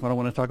last part of what I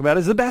want to talk about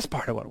is the best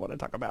part of what I want to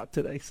talk about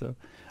today. So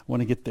I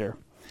want to get there.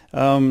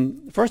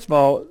 First of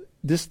all,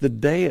 the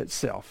day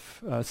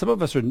itself. Some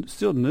of us are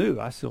still new.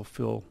 I still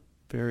feel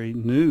very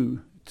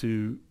new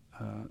to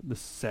the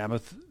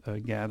Sabbath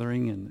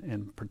gathering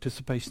and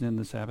participation in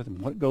the Sabbath and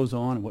what goes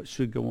on and what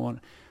should go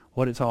on,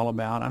 what it's all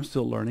about. I'm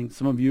still learning.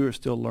 Some of you are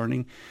still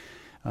learning.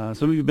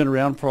 Some of you have been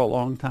around for a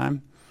long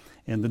time,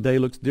 and the day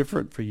looks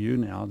different for you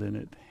now than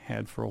it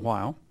had for a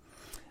while,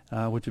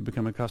 which you've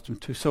become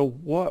accustomed to. So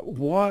what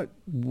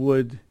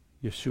would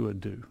Yeshua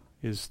do?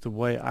 Is the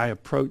way I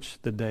approach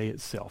the day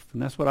itself.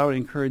 And that's what I would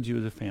encourage you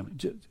as a family,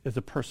 just as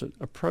a person.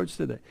 Approach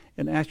the day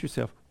and ask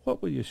yourself,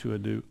 what will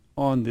Yeshua do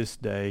on this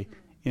day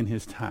in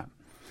his time?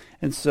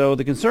 And so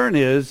the concern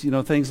is,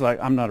 things like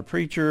I'm not a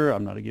preacher,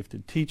 I'm not a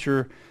gifted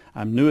teacher,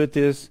 I'm new at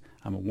this,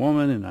 I'm a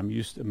woman, and I'm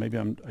used to, maybe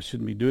I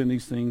shouldn't be doing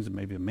these things, and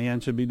maybe a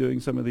man should be doing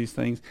some of these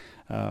things.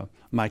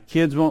 My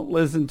kids won't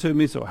listen to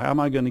me, so how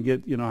am I going to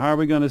get, how are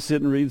we going to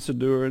sit and read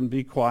Siddur and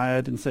be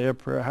quiet and say a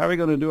prayer? How are we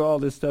going to do all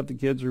this stuff? The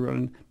kids are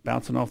running,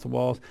 bouncing off the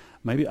walls.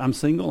 Maybe I'm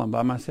single, I'm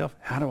by myself.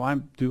 How do I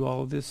do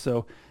all of this?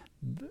 So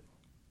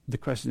the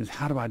question is,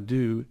 how do I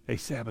do a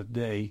Sabbath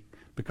day?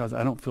 Because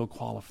I don't feel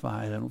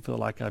qualified. I don't feel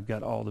like I've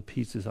got all the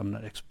pieces. I'm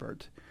not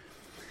expert.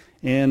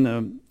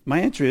 And my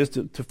answer is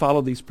to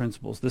follow these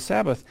principles. The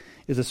Sabbath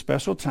is a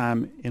special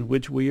time in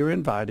which we are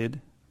invited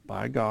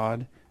by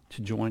God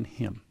to join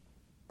him.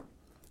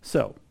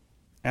 So,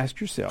 ask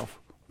yourself,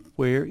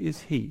 where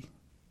is he?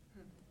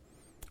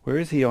 Where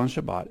is he on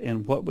Shabbat,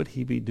 and what would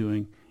he be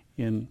doing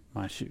in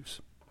my shoes?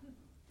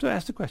 So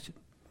ask the question,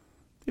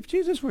 if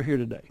Jesus were here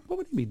today, what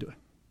would he be doing?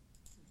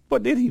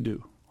 What did he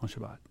do on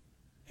Shabbat?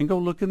 And go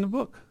look in the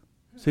book.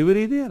 See what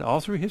he did all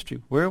through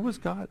history. Where was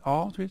God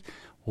all through history?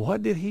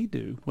 What did he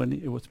do,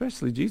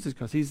 especially Jesus,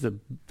 because he's the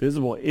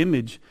visible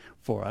image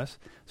for us.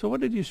 So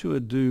what did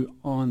Yeshua do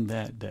on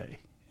that day?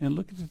 And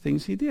look at the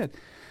things he did.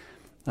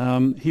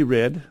 He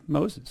read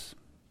Moses.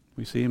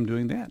 We see him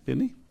doing that,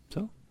 didn't he?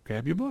 So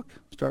grab your book.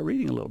 Start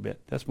reading a little bit.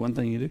 That's one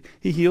thing you do.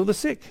 He healed the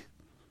sick.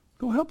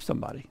 Go help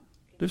somebody.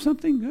 Do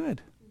something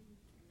good.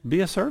 Be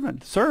a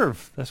servant.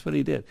 Serve. That's what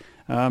he did.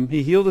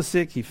 He healed the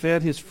sick. He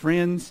fed his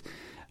friends.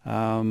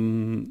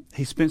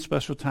 He spent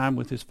special time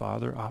with his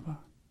father, Abba.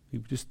 He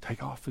would just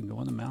take off and go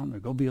on the mountain or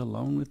go be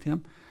alone with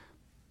him.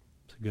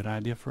 It's a good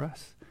idea for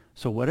us.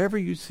 So whatever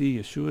you see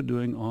Yeshua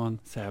doing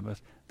on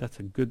Sabbath, that's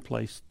a good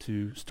place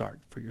to start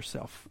for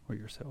yourself or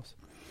yourselves.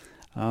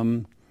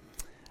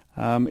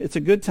 It's a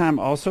good time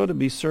also to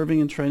be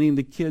serving and training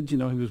the kids. He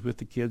was with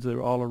the kids. They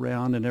were all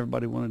around, and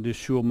everybody wanted to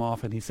shoo them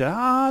off. And he said,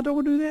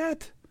 don't do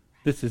that.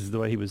 This is the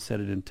way he would said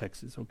it in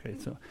Texas. Okay,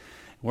 so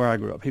where I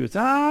grew up. He would say,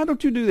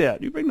 don't you do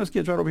that. You bring those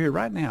kids right over here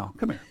right now.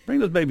 Come here. Bring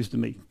those babies to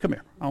me. Come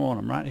here. I want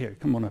them right here.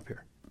 Come on up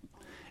here.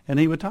 And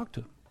he would talk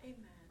to them. Amen.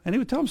 And he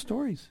would tell them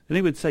stories. And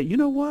he would say, you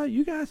know what,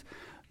 you guys,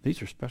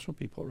 these are special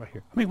people right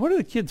here. I mean, what are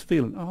the kids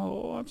feeling? I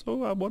want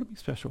to be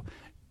special.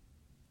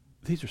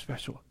 These are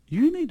special.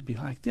 You need to be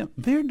like them.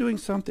 They're doing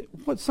something.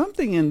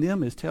 Something in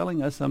them is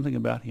telling us something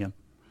about him.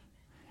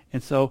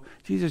 And so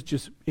Jesus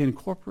just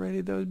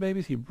incorporated those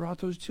babies. He brought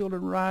those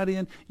children right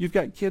in. You've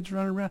got kids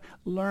running around.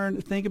 Learn,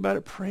 think about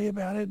it, pray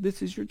about it.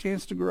 This is your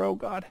chance to grow.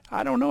 God,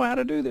 I don't know how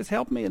to do this.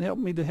 Help me and help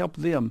me to help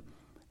them.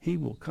 He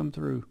will come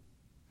through.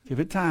 Give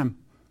it time.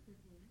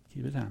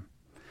 Give it time.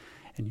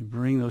 And you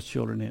bring those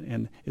children in.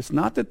 And it's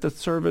not that the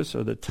service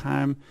or the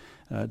time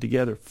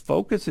together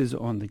focuses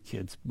on the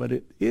kids, but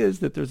it is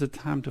that there's a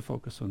time to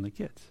focus on the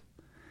kids.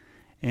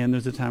 And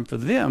there's a time for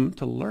them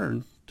to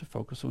learn to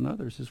focus on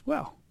others as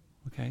well.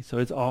 Okay, so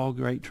it's all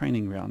great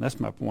training ground. That's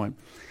my point,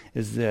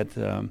 is that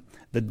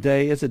the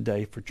day is a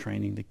day for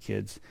training the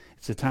kids.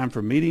 It's a time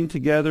for meeting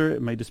together.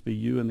 It may just be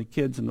you and the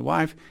kids and the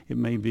wife. It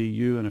may be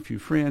you and a few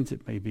friends.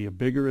 It may be a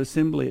bigger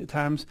assembly at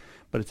times,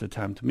 but it's a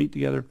time to meet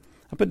together.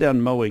 I put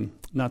down mowing,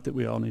 not that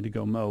we all need to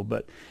go mow,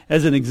 but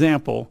as an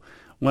example,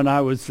 when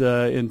I was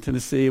in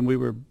Tennessee and we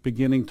were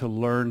beginning to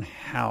learn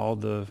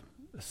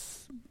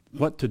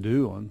what to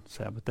do on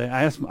Sabbath day,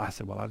 I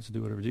said, well, I'll just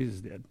do whatever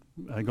Jesus did.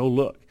 I go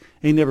look.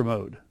 He never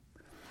mowed.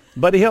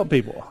 But he helped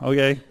people,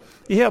 okay?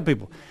 He helped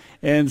people.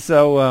 And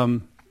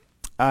so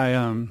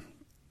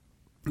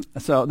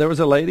so there was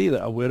a lady,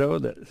 a widow,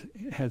 that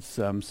had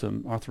some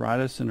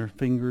arthritis in her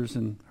fingers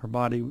and her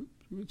body.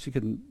 She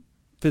couldn't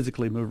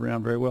physically move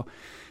around very well.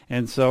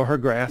 And so her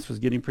grass was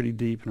getting pretty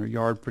deep and her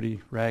yard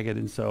pretty ragged.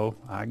 And so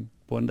I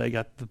one day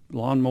got the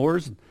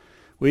lawnmowers and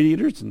weed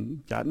eaters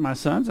and got my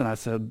sons, and I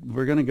said,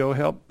 we're going to go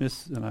help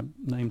Miss, and I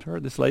named her,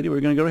 this lady, we're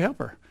going to go help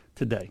her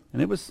today.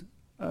 And it was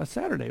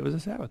Saturday. It was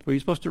a Sabbath where you're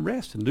supposed to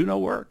rest and do no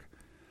work.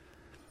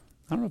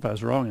 I don't know if I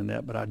was wrong in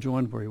that, but I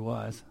joined where he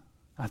was.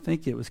 I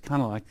think it was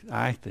kind of like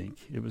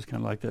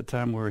that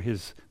time where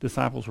his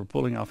disciples were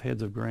pulling off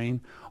heads of grain,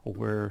 or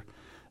where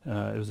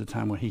it was a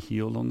time when he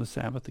healed on the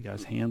Sabbath. The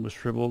guy's hand was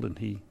shriveled, and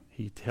he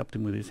helped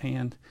him with his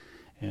hand,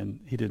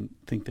 and he didn't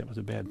think that was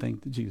a bad thing.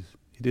 He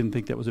didn't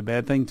think that was a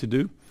bad thing to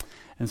do.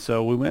 And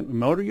so we went and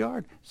mowed her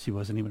yard. She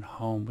wasn't even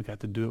home. We got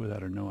to do it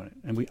without her knowing it.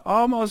 And we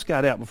almost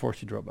got out before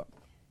she drove up,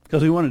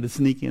 because we wanted to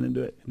sneak in and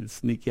do it, and to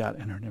sneak out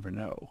and her never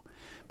know,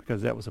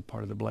 because that was a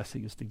part of the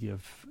blessing, is to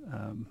give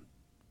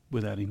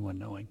without anyone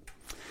knowing.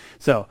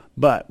 So,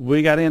 but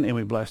we got in and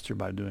we blessed her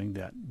by doing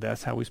that.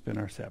 That's how we spend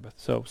our Sabbath.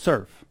 So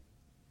serve.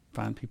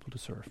 Find people to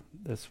serve.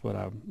 That's what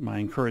my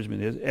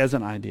encouragement is as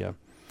an idea.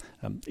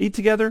 Eat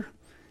together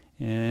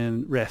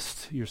and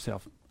rest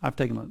yourself. I've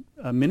taken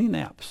many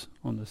naps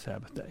on the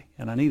Sabbath day,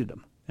 and I needed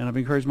them. And I've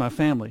encouraged my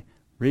family,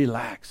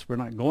 relax. We're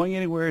not going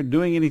anywhere,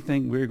 doing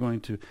anything. We're going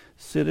to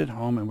sit at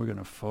home, and we're going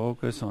to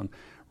focus on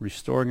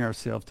restoring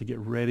ourselves to get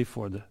ready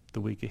for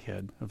the week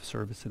ahead of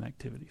service and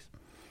activities.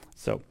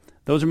 So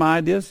those are my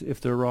ideas.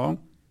 If they're wrong,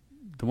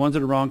 the ones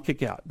that are wrong,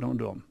 kick out. Don't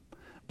do them.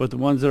 But the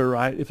ones that are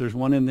right, if there's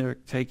one in there,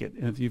 take it.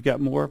 And if you've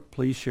got more,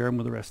 please share them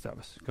with the rest of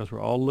us, because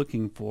we're all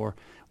looking for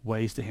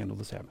ways to handle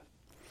the Sabbath.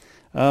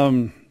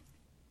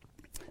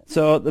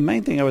 So the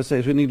main thing I would say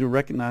is we need to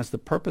recognize the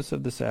purpose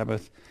of the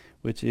Sabbath,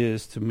 which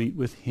is to meet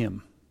with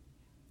him,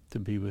 to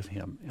be with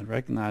him, and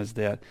recognize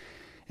that.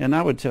 And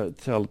I would tell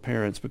the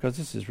parents, because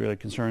this is really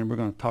concerning, we're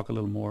going to talk a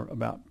little more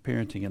about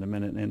parenting in a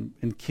minute,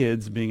 and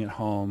kids being at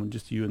home, and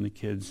just you and the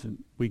kids,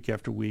 and week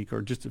after week,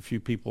 or just a few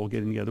people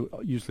getting together.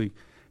 Usually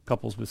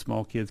couples with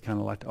small kids kind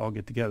of like to all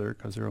get together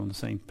because they're on the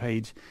same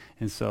page,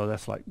 and so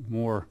that's like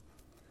more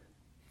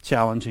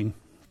challenging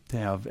to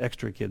have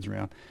extra kids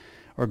around.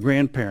 Or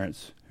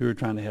grandparents who are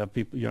trying to have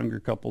younger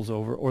couples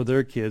over, or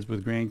their kids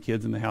with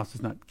grandkids, and the house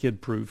is not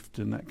kid-proofed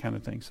and that kind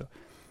of thing. So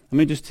let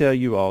me just tell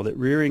you all that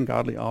rearing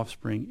godly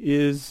offspring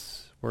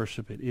is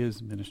worship. It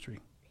is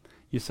ministry.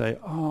 You say,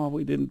 oh,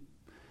 we didn't,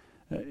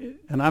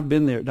 and I've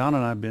been there. Donna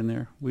and I have been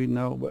there. We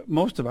know, but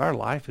most of our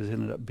life has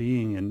ended up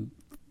being in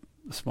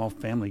a small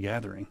family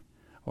gathering,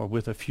 or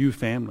with a few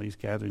families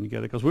gathering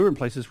together, because we were in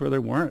places where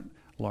there weren't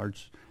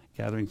large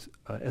gatherings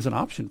as an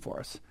option for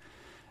us.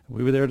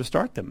 We were there to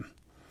start them.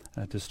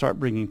 To start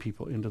bringing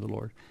people into the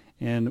Lord.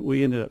 And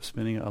we ended up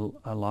spending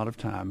a lot of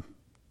time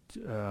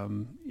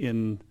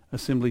in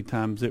assembly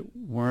times that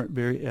weren't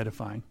very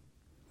edifying.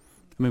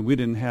 I mean, we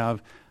didn't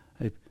have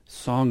a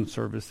song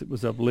service that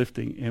was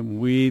uplifting, and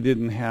we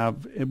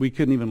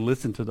couldn't even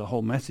listen to the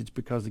whole message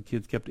because the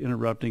kids kept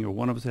interrupting, or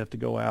one of us had to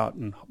go out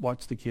and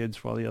watch the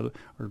kids while the other,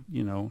 or,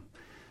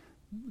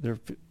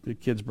 the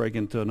kids break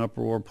into an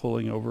uproar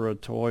pulling over a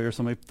toy, or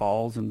somebody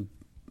falls and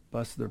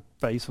busts their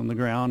face on the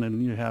ground,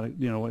 and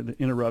it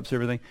interrupts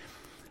everything.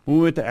 When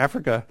we went to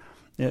Africa,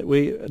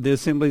 the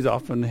assemblies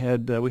often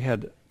had we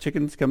had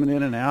chickens coming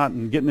in and out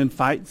and getting in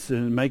fights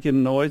and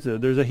making noise.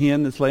 There's a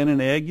hen that's laying an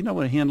egg. You know,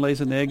 when a hen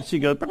lays an egg, she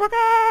goes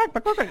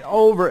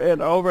over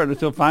and over, and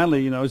until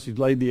finally, she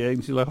laid the egg,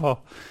 and she's like, oh,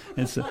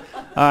 and so, all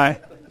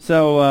right.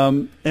 So,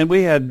 and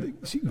we had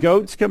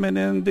goats coming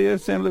in the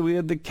assembly. We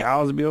had the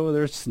cows be over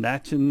there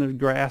snatching the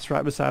grass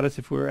right beside us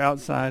if we were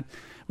outside.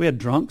 We had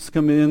drunks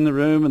come in the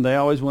room, and they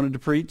always wanted to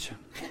preach.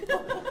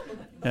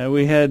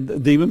 We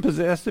had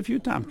demon-possessed a few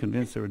times,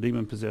 convinced they were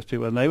demon-possessed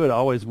people, and they would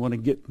always want to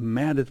get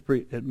mad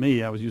at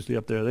me. I was usually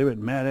up there. They would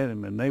get mad at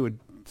him, and they would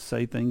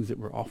say things that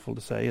were awful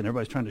to say, and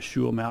everybody's trying to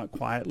shoo them out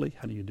quietly.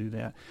 How do you do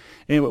that?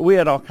 Anyway, we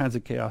had all kinds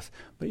of chaos.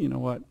 But you know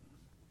what?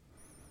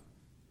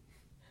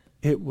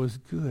 It was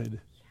good.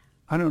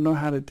 I don't know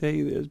how to tell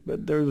you this,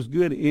 but there was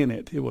good in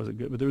it. It wasn't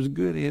good, but there was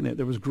good in it.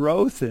 There was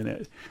growth in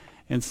it.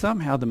 And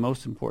somehow the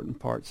most important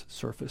parts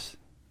surface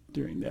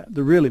during that.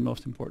 The really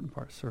most important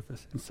parts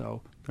surface. And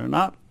so they're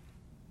not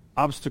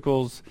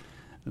obstacles,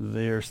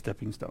 they're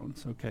stepping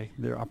stones, okay?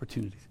 They're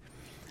opportunities.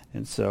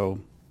 And so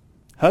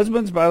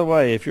husbands, by the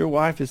way, if your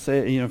wife is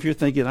saying, if you're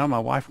thinking, my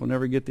wife will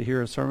never get to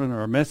hear a sermon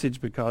or a message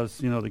because,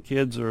 the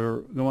kids are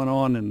going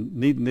on and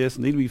needing this,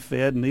 need to be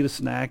fed, and need a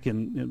snack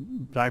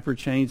and diaper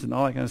changed and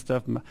all that kind of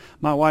stuff.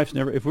 My wife's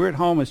never, if we're at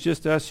home, it's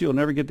just us, she'll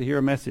never get to hear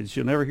a message.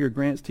 She'll never hear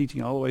Grant's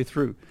teaching all the way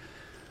through.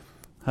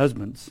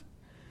 Husbands,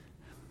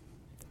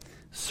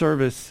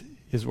 service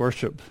is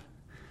worship.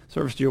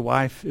 Service to your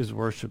wife is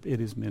worship.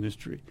 It is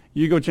ministry.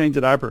 You go change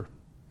a diaper.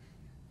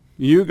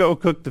 You go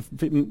cook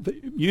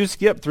you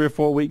skip 3 or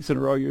 4 weeks in a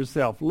row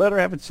yourself. Let her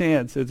have a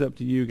chance. It's up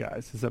to you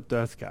guys. It's up to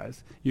us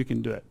guys. You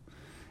can do it.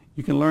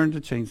 You can learn to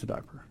change the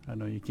diaper. I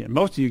know you can.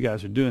 Most of you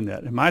guys are doing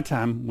that. In my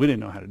time, we didn't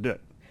know how to do it.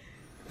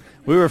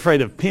 We were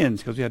afraid of pins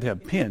because we had to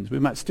have pins. We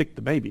might stick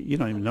the baby. You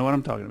don't even know what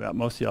I'm talking about.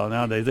 Most of y'all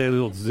nowadays, they have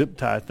little zip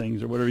tie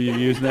things or whatever you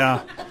use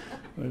now.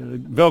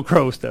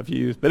 Velcro stuff you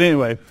use. But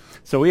anyway,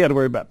 so we had to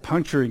worry about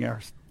puncturing our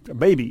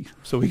baby,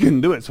 so we couldn't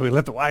do it. So we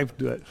let the wife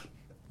do it.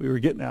 We were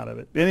getting out of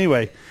it.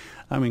 Anyway,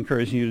 I'm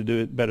encouraging you to do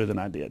it better than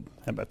I did.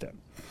 How about that?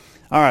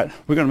 All right,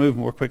 we're going to move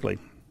more quickly.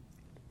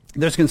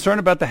 There's concern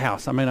about the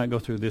house. I may not go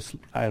through this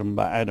item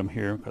by item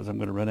here because I'm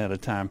going to run out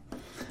of time.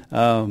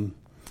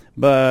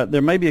 But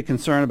there may be a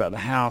concern about the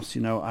house.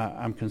 You know,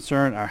 I'm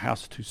concerned our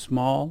house is too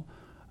small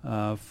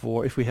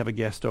for if we have a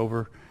guest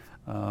over.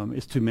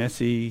 It's too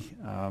messy.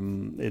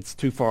 It's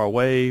too far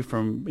away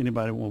from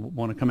anybody who will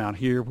want to come out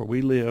here where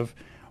we live,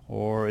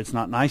 or it's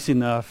not nice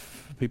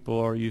enough. People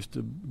are used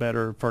to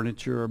better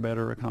furniture or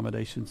better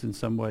accommodations in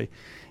some way.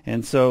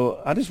 And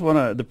so I just want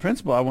to, the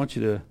principle I want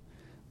you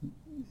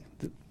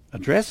to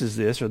address is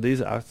this, or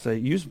these, I would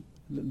say,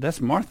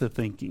 that's Martha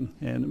thinking,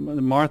 and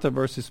Martha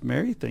versus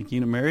Mary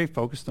thinking. And Mary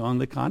focused on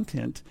the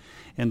content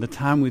and the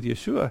time with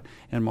Yeshua,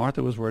 and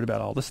Martha was worried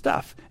about all the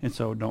stuff. And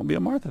so don't be a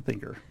Martha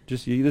thinker.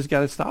 You just got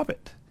to stop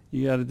it.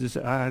 You got to just,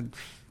 I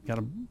got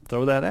to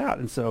throw that out.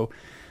 And so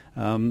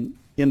in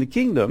the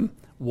kingdom,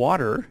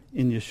 water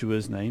in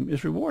Yeshua's name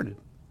is rewarded.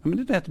 I mean,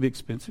 it doesn't have to be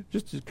expensive.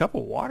 Just a cup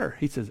of water.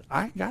 He says,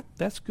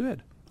 that's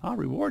good. I'll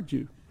reward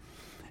you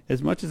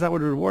as much as I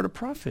would reward a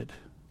prophet.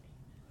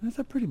 That's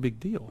a pretty big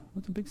deal.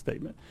 That's a big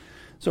statement.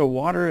 So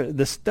water,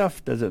 the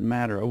stuff doesn't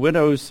matter. A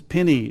widow's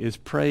penny is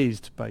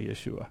praised by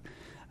Yeshua.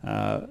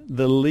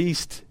 The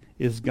least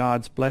is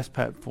God's blessed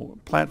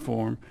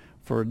platform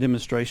for a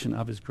demonstration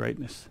of his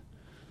greatness.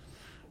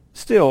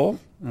 Still,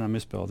 and I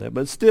misspelled that,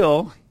 but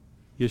still,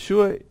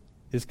 Yeshua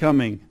is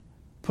coming.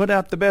 Put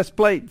out the best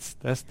plates.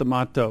 That's the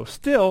motto.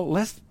 Still,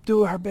 let's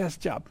do our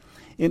best job.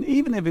 And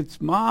even if it's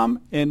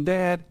mom and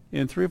dad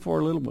and 3 or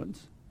 4 little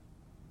ones,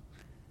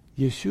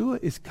 Yeshua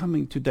is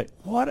coming today.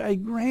 What a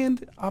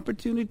grand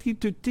opportunity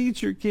to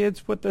teach your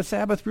kids what the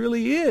Sabbath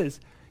really is.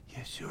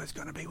 Yeshua is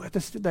going to be with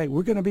us today.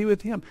 We're going to be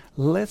with him.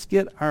 Let's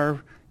get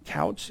our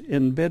couch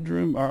in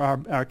bedroom,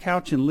 or our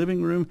couch in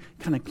living room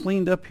kind of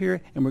cleaned up here,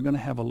 and we're going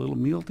to have a little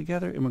meal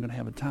together, and we're going to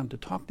have a time to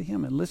talk to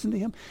him and listen to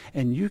him,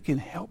 and you can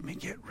help me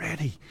get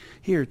ready.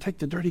 Here, take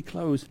the dirty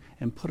clothes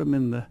and put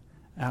them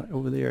out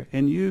over there.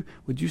 And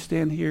would you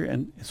stand here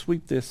and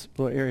sweep this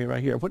little area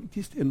right here?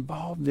 Just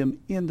involve them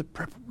in the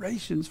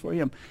preparations for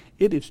him.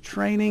 It is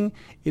training.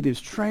 It is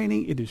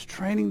training. It is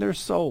training their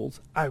souls.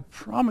 I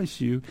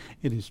promise you,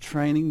 it is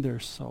training their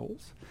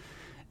souls.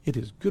 It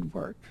is good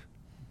work.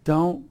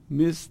 Don't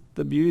miss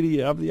the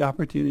beauty of the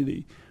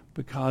opportunity,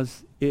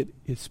 because it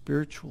is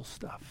spiritual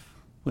stuff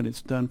when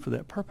it's done for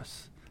that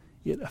purpose.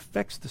 It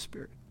affects the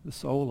spirit, the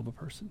soul of a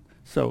person.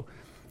 So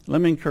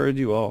let me encourage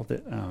you all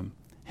that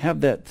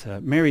have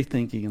that Mary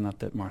thinking and not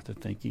that Martha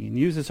thinking, and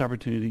use this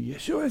opportunity.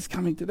 Yeshua is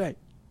coming today,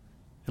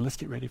 and let's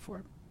get ready for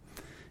him.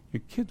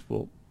 Your kids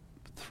will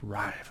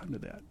thrive under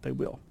that. They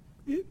will.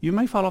 You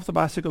may fall off the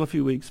bicycle a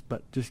few weeks,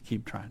 but just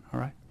keep trying, all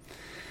right?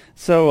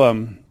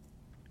 So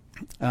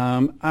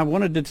I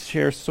wanted to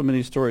share so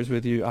many stories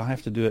with you. I'll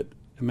have to do it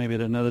maybe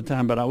at another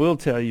time, but I will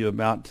tell you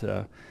about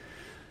the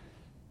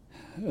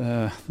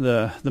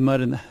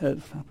mud in the...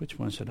 which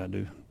one should I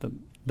do?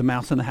 The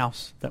mouse in the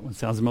house. That one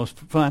sounds the most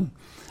fun.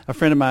 A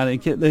friend of mine,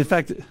 in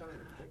fact,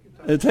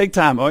 it take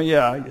time. Oh,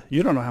 yeah.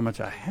 You don't know how much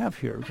I have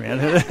here,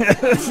 Grant.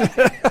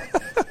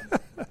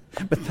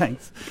 But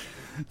thanks.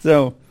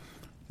 So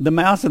the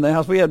mouse in the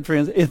house, we had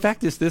friends. In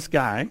fact, it's this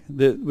guy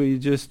that we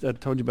just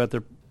told you about.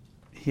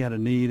 He had a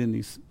need and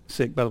he's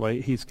sick. By the way,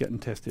 he's getting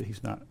tested. He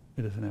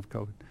doesn't have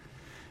COVID.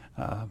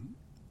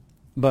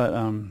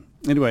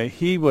 Anyway,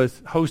 he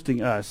was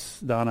hosting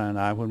us, Donna and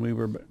I, when we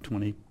were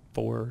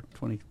 24,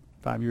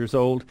 25 years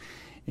old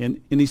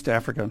in East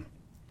Africa.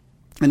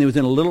 And it was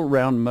in a little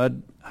round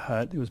mud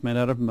hut. It was made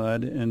out of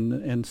mud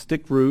and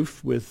stick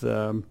roof with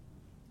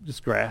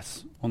just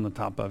grass on the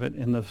top of it.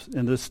 And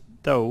the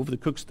stove, the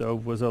cook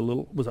stove, was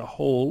a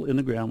hole in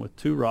the ground with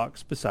 2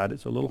 rocks beside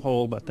it, so a little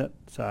hole about that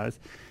size,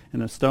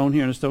 and a stone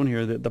here and a stone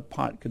here that the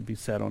pot could be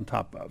set on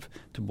top of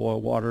to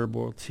boil water,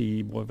 boil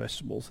tea, boil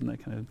vegetables, and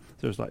that kind of.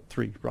 So there's like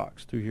 3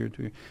 rocks, 2 here,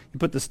 2 here. You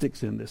put the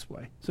sticks in this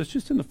way, so it's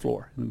just in the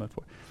floor, in the mud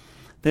floor.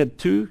 They had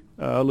 2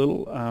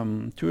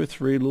 or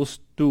 3 little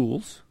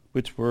stools,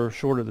 which were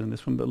shorter than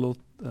this one, but little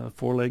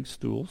 4-legged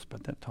stools,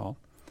 about that tall.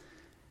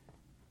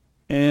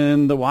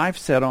 And the wife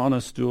sat on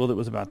a stool that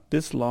was about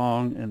this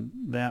long and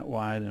that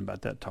wide and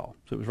about that tall.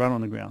 So it was right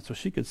on the ground. So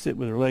she could sit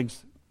with her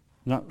legs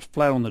not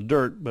flat on the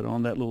dirt, but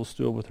on that little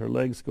stool with her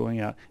legs going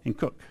out and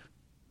cook,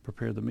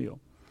 prepare the meal.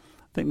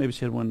 I think maybe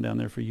she had one down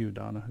there for you,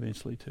 Donna,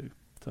 eventually too.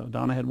 So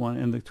Donna had one,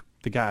 and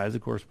the guys,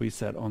 of course, we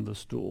sat on the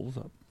stools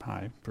up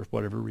high for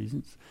whatever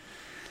reasons.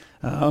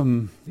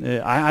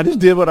 I just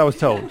did what I was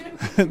told.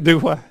 Do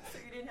what? So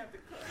you didn't have to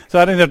cook. So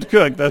I didn't have to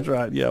cook. That's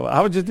right. Yeah, well,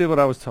 I just did what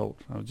I was told.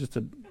 I was just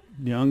a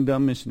young,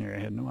 dumb missionary. I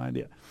had no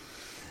idea.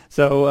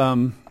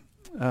 So,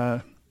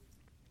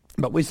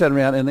 but we sat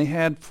around, and they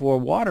had, for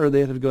water, they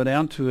had to go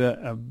down to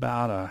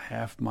about a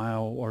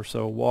half-mile or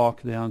so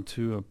walk down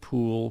to a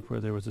pool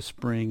where there was a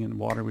spring and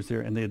water was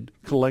there, and they'd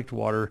collect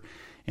water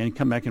and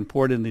come back and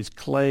pour it in these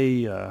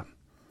clay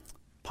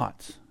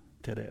pots.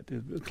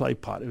 A clay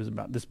pot. It was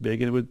about this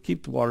big, and it would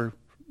keep the water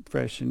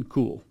fresh and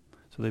cool.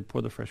 So they'd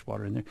pour the fresh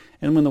water in there.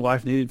 And when the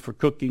wife needed for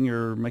cooking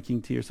or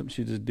making tea or something,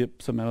 she'd just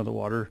dip some out of the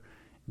water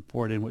and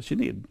pour it in what she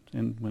needed.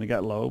 And when it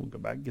got low, we'd go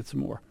back and get some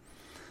more.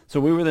 So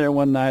we were there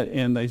one night,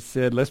 and they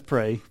said, let's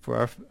pray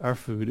for our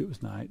food. It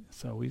was night.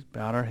 So we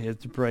bowed our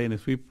heads to pray, and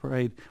as we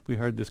prayed, we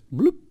heard this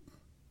bloop.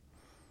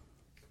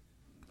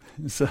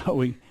 And so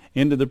we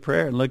ended the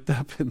prayer and looked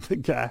up, and the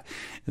guy,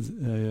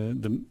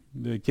 the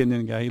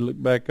Kenyan guy, he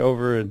looked back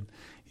over, and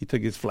he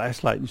took his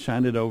flashlight and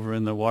shined it over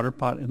in the water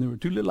pot, and there were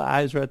two little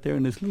eyes right there,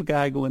 and this little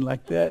guy going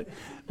like that,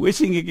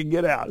 wishing he could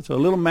get out. So a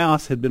little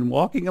mouse had been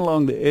walking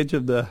along the edge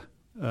of the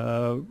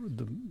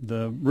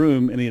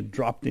room, and he had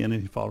dropped in,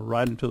 and he fell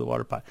right into the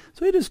water pot.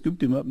 So he just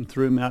scooped him up and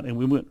threw him out, and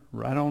we went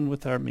right on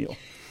with our meal.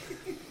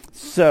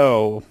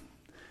 So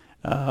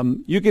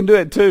you can do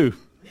it too,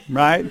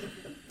 right?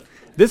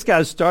 This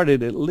guy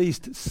started at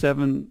least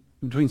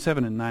between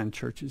 7 and 9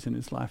 churches in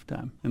his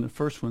lifetime, and the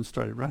first one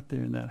started right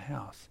there in that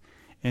house.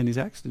 And he's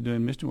actually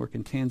doing mission work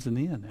in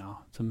Tanzania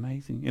now. It's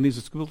amazing. And he's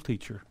a school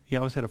teacher. He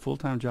always had a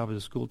full-time job as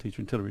a school teacher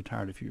until he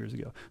retired a few years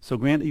ago. So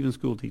Grant, even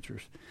school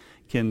teachers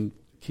they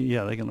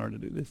can learn to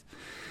do this.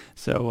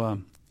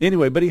 So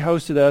anyway, but he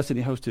hosted us, and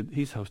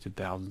he's hosted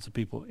thousands of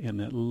people in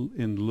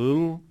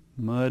little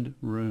mud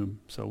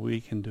room. So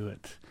we can do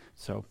it.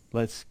 So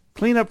let's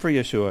clean up for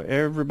Yeshua.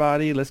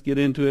 Everybody, let's get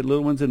into it,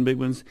 little ones and big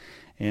ones,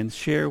 and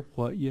share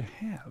what you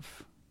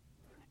have.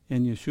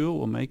 And Yeshua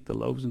will make the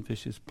loaves and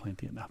fishes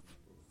plenty enough.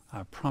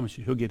 I promise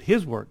you, he'll get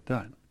his work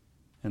done.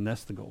 And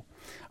that's the goal.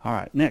 All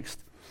right,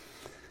 next.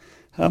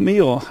 A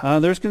meal.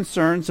 There's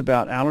concerns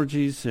about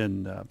allergies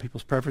and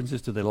people's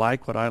preferences. Do they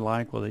like what I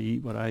like? Will they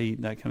eat what I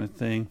eat? That kind of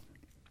thing.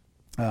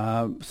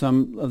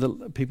 Some of the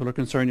people are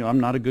concerned,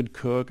 I'm not a good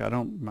cook.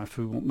 My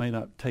food may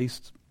not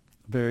taste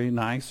very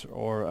nice,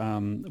 or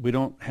we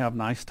don't have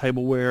nice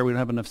tableware. We don't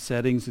have enough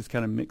settings. It's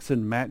kind of mix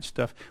and match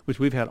stuff, which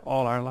we've had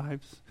all our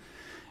lives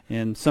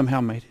and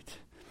somehow made it.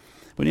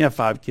 When you have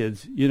 5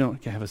 kids, you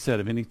don't have a set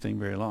of anything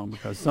very long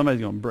because somebody's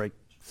going to break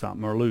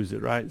something or lose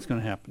it, right? It's going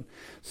to happen.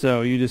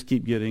 So you just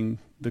keep getting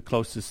the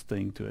closest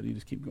thing to it. You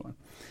just keep going.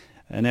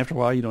 And after a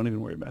while, you don't even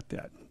worry about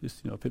that,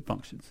 just, if it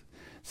functions.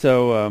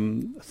 So,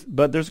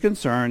 but there's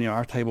concern,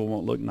 our table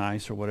won't look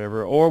nice or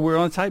whatever, or we're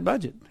on a tight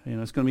budget.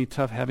 It's going to be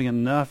tough having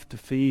enough to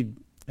feed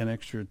an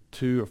extra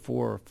 2 or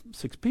 4 or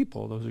 6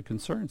 people. Those are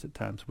concerns at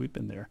times. We've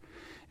been there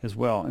as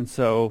well. And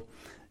so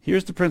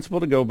here's the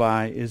principle to go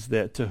by, is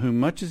that to whom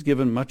much is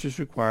given, much is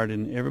required,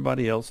 and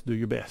everybody else do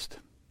your best.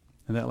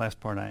 And that last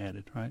part I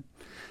added, right?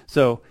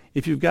 So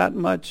if you've got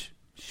much,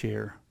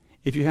 share.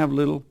 If you have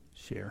little,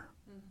 share.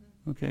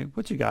 Mm-hmm. Okay,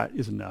 what you got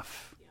is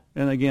enough.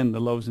 Yeah. And again,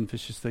 the loaves and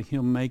fishes thing,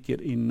 he'll make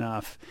it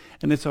enough.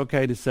 And it's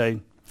okay to say,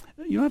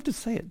 you don't have to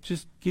say it,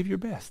 just give your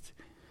best.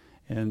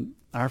 And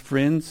our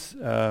friends,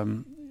 let's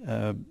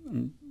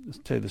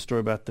tell you the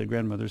story about the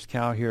grandmother's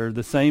cow here.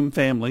 The same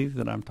family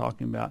that I'm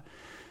talking about,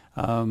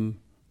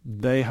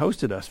 they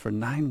hosted us for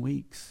 9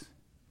 weeks.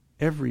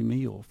 Every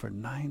meal for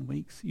 9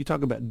 weeks. You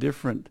talk about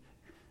different.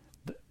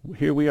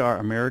 Here we are,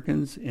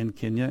 Americans in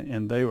Kenya,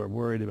 and they were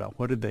worried about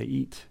what did they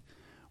eat?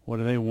 What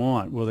do they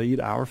want? Will they eat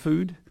our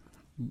food?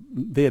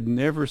 They had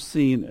never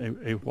seen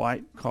a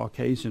white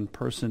Caucasian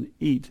person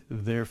eat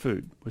their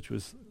food, which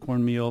was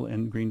cornmeal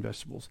and green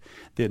vegetables.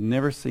 They had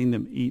never seen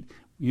them eat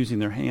using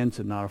their hands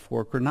and not a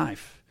fork or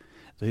knife.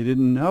 They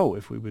didn't know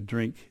if we would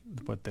drink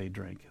what they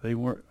drink. They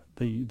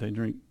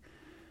drink,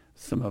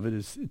 some of it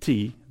is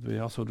tea. They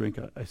also drink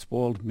a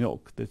spoiled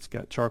milk that's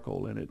got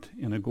charcoal in it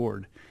in a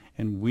gourd.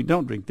 And we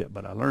don't drink that,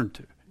 but I learned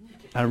to.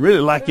 I really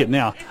like it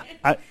now.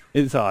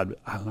 It's odd, but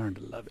I learned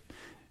to love it.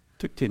 It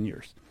took 10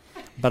 years.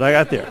 But I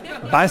got there.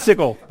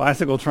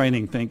 Bicycle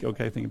training. Think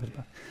about it.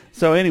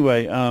 So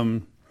anyway,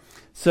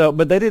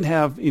 but they didn't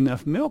have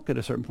enough milk at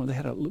a certain point. They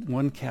had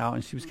one cow,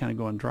 and she was kind of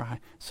going dry.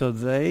 So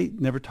they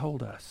never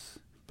told us.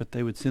 But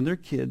they would send their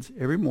kids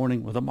every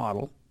morning with a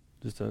bottle,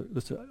 just a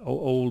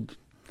old,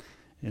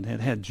 and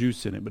it had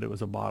juice in it, but it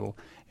was a bottle,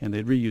 and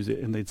they'd reuse it,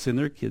 and they'd send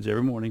their kids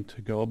every morning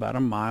to go about a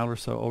mile or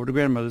so over to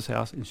grandmother's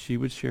house, and she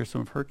would share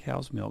some of her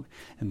cow's milk,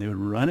 and they would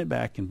run it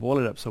back and boil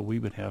it up so we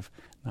would have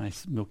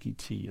nice milky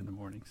tea in the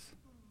mornings.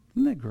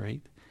 Isn't that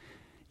great?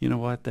 You know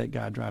what? That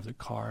guy drives a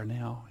car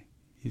now.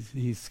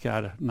 He's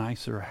got a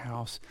nicer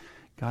house.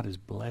 God has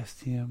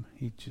blessed him.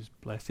 He just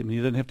blessed him. He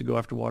doesn't have to go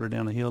after water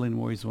down the hill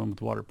anymore. He's the one with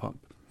the water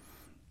pump.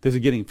 This is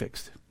getting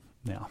fixed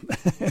now.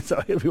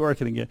 So he'll be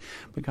working again.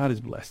 But God has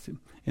blessed him,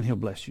 and he'll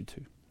bless you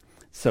too.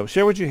 So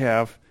share what you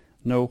have,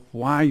 know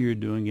why you're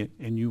doing it,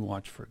 and you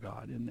watch for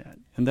God in that.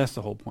 And that's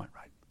the whole point,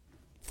 right?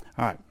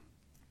 All right.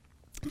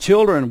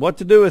 Children, what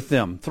to do with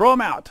them? Throw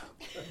them out.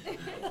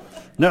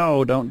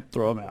 No, don't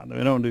throw them out.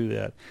 We don't do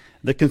that.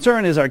 The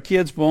concern is our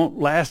kids won't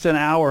last an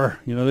hour.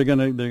 They're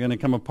gonna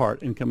come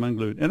apart and come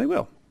unglued, and they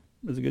will.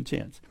 There's a good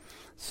chance.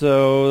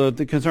 So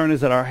the concern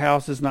is that our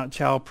house is not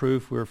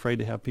child-proof. We're afraid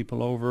to have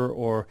people over,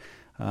 or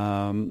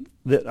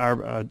that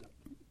our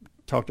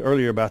talked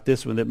earlier about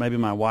this one, that maybe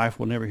my wife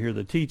will never hear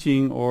the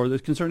teaching, or the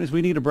concern is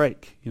we need a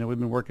break. We've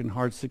been working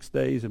hard 6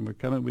 days, and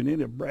we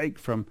need a break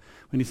we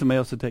need somebody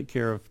else to take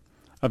care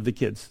of the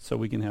kids, so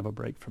we can have a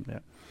break from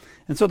that.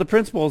 And so the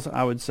principles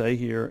I would say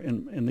here,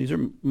 and these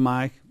are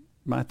my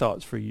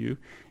thoughts for you,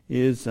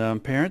 is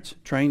parents,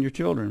 train your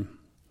children.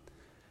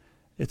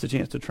 It's a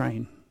chance to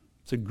train.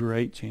 It's a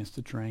great chance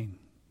to train.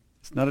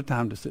 It's not a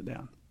time to sit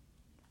down.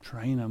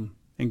 Train them,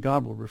 and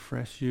God will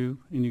refresh you,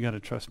 and you got to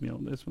trust me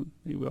on this one.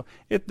 He will.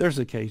 There's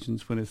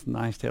occasions when it's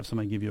nice to have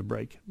somebody give you a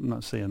break. I'm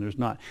not saying there's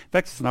not. In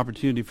fact, it's an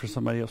opportunity for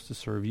somebody else to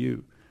serve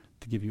you,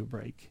 to give you a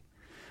break.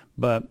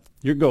 But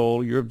your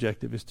goal, your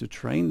objective is to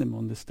train them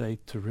on this day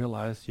to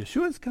realize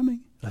Yeshua's coming.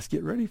 Let's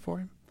get ready for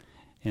him.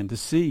 And to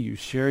see you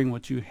sharing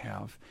what you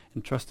have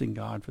and trusting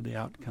God for the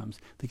outcomes.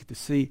 They get to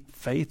see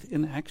faith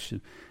in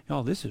action.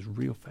 Y'all, this is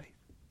real faith.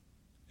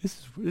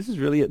 This is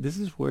really it. This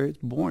is where it's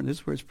born.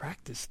 This is where it's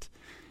practiced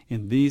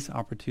in these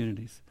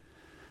opportunities.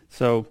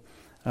 So,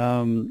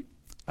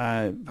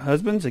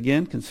 husbands,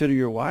 again, consider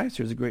your wives.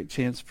 There's a great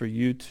chance for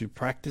you to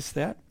practice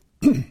that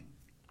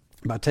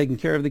by taking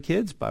care of the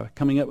kids, by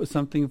coming up with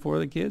something for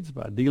the kids,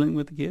 by dealing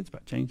with the kids, by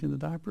changing the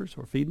diapers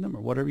or feeding them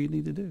or whatever you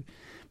need to do.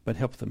 But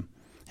help them.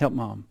 Help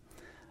mom.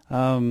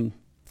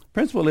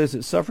 Principle is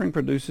that suffering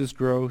produces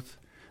growth,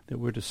 that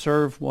we're to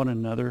serve one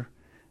another,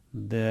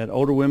 that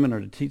older women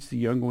are to teach the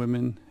younger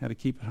women how to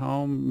keep at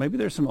home. Maybe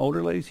there's some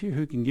older ladies here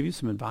who can give you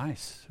some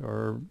advice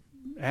or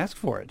ask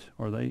for it,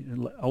 or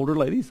older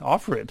ladies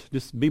offer it.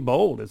 Just be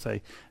bold and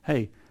say,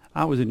 hey,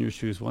 I was in your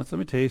shoes once. Let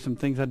me tell you some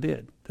things I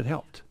did that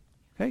helped.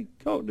 Okay,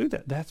 go do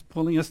that. That's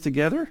pulling us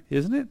together,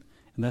 isn't it?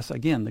 And that's,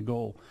 again, the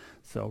goal.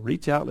 So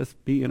reach out. Let's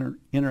be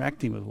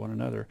interacting with one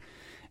another.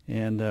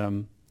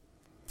 And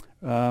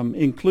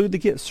include the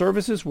kids.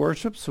 Services,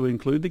 worship, so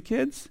include the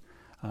kids.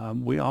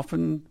 We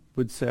often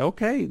would say,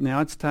 okay,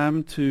 now it's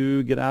time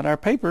to get out our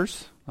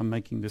papers. I'm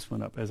making this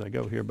one up as I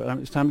go here, but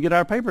it's time to get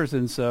our papers.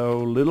 And so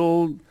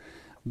little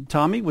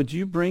Tommy, would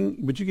you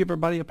give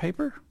everybody a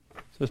paper?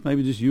 So it's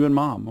maybe just you and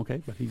mom,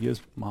 okay? But he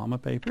gives mom a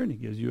paper and he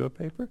gives you a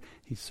paper.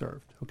 He's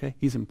served, okay?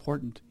 He's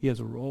important. He has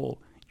a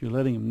role. You're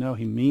letting him know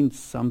he means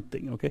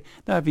something, okay?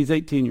 Now, if he's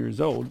 18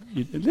 years old,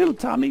 little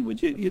Tommy,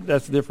 would you?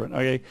 That's different,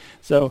 okay?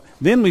 So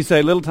then we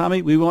say, little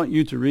Tommy, we want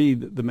you to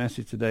read the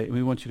message today, and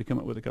we want you to come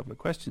up with a couple of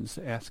questions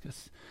to ask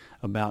us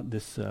about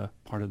this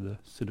part of the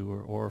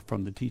Siddur or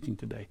from the teaching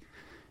today.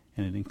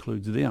 And it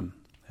includes them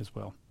as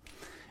well.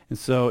 And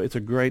so it's a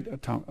great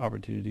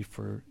opportunity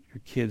for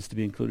your kids to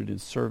be included in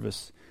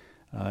service,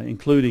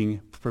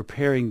 including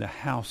preparing the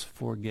house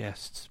for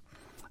guests.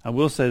 I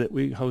will say that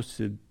we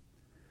hosted...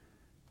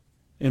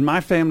 In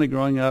my family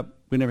growing up,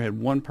 we never had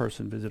one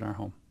person visit our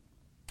home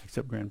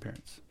except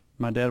grandparents.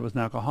 My dad was an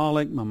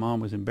alcoholic. My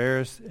mom was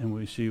embarrassed,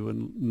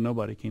 and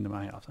nobody came to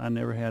my house. I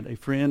never had a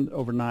friend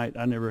overnight.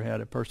 I never had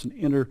a person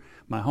enter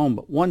my home.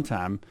 But one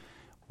time,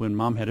 when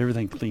Mom had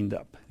everything cleaned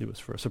up, it was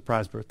for a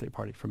surprise birthday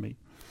party for me.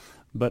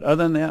 But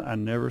other than that, I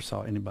never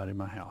saw anybody in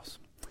my house.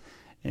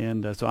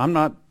 And so I'm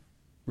not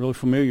really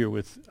familiar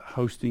with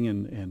hosting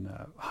and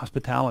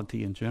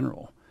hospitality in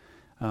general.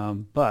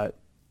 But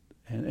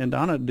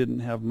Donna didn't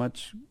have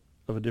much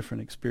of a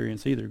different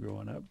experience either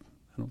growing up.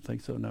 I don't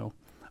think so, no.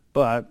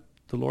 But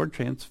the Lord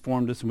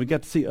transformed us, and we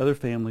got to see other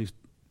families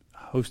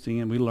hosting,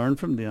 and we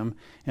learned from them.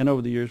 And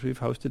over the years, we've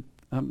hosted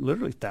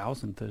literally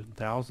thousands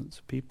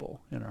of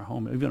people in our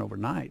home, even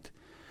overnight,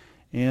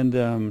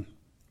 and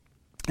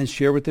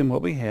share with them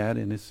what we had.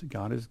 And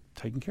God has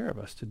taken care of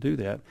us to do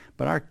that.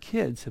 But our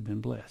kids have been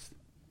blessed.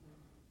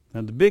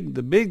 Now, the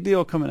big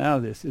deal coming out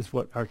of this is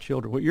what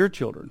your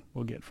children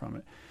will get from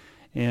it.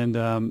 And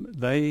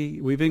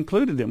we've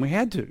included them. We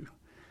had to.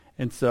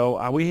 And so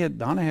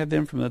Donna had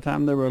them from the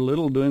time they were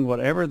little doing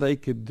whatever they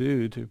could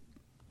do to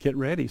get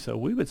ready. So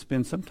we would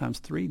spend sometimes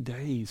 3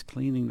 days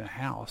cleaning the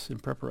house in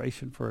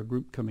preparation for a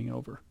group coming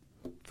over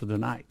for the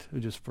night,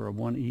 just for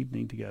one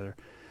evening together.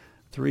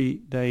 3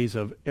 days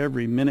of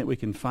every minute we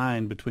can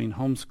find between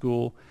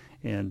homeschool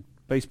and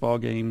baseball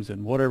games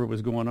and whatever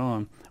was going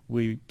on.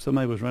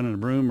 Somebody was running a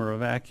broom or a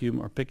vacuum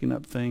or picking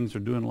up things or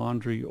doing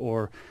laundry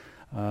or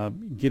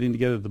getting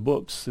together the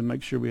books and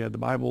make sure we had the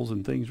Bibles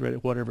and things ready,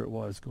 whatever it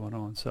was going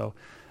on. So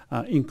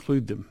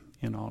include them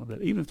in all of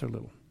that, even if they're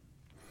little.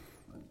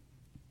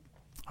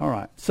 All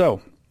right,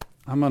 so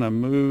I'm going to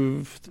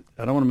move.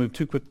 I don't want to move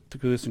too quick to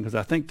this one because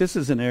I think this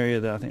is an area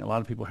that I think a lot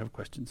of people have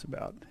questions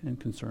about and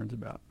concerns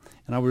about.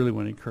 And I really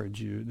want to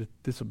encourage you that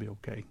this will be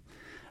okay.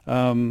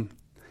 The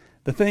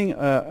thing...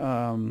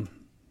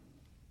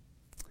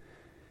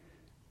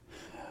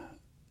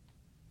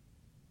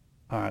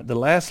 All right, the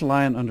last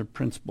line under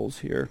principles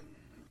here,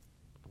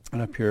 and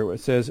up here,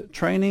 it says,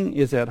 training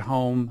is at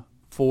home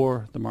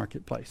for the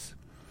marketplace.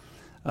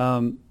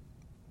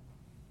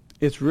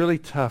 It's really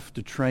tough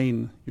to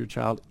train your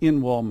child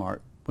in Walmart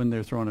when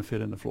they're throwing a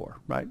fit in the floor,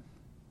 right?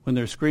 When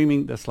they're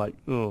screaming, that's like,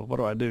 oh, what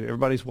do I do?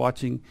 Everybody's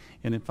watching,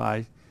 and if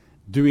I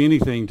do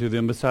anything to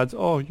them besides,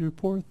 oh, you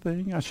poor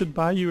thing, I should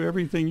buy you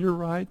everything, you're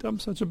right, I'm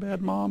such a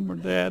bad mom or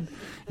dad.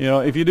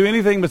 If you do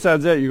anything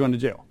besides that, you're going to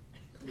jail.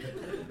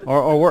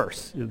 Or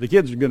worse, the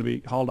kids are going to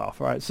be hauled off,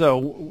 all right?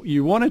 So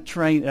you want to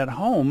train at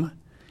home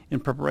in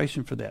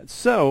preparation for that.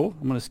 So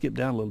I'm going to skip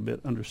down a little bit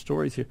under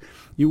stories here.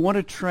 You want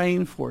to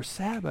train for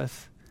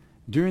Sabbath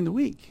during the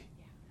week.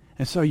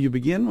 And so you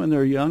begin when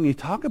they're young. You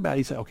talk about it.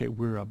 You say, okay,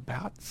 we're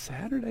about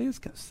Saturday.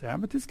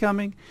 Sabbath is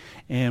coming,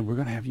 and we're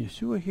going to have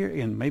Yeshua here,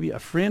 and maybe a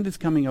friend is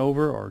coming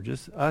over, or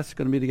just us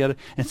going to be together.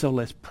 And so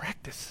let's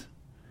practice.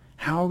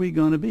 How are we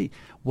going to be?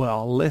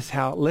 Well, let's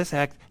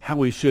act how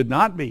we should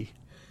not be.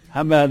 How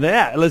about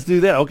that? Let's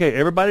do that. Okay,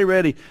 everybody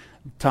ready?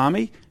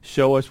 Tommy,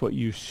 show us what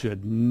your sister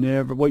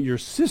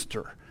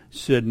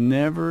should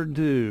never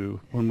do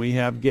when we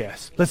have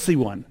guests. Let's see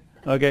one.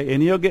 Okay,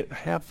 and you'll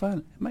have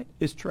fun.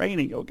 It's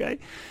training, okay?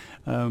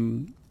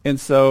 And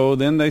so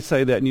then they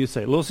say that, and you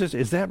say, little sister,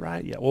 is that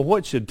right? Yeah. Well,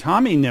 what should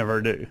Tommy never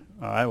do?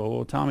 All right,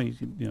 well, Tommy,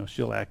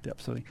 she'll act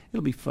up. So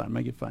it'll be fun.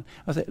 Make it fun.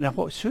 I say, now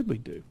what should we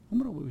do? I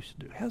wonder what we should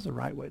do. How's the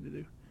right way to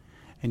do?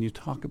 And you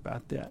talk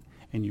about that,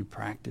 and you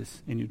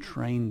practice, and you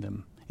train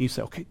them. And you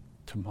say, okay,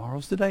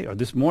 tomorrow's the day, or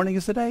this morning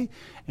is the day,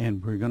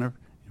 and we're going to,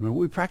 remember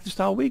we practiced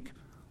all week?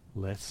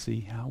 Let's see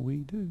how we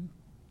do.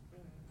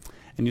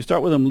 And you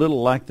start with them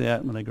little like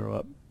that. When they grow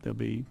up, they'll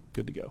be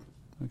good to go,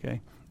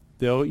 okay?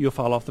 You'll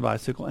fall off the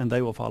bicycle, and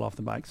they will fall off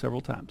the bike several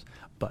times.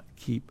 But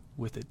keep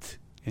with it,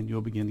 and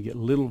you'll begin to get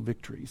little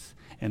victories.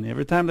 And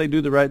every time they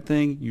do the right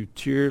thing, you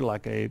cheer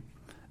like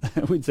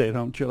we'd say at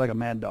home, cheer like a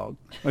mad dog.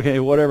 Okay,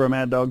 whatever a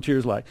mad dog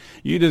cheers like.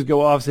 You just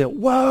go off and say,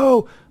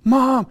 whoa,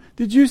 Mom,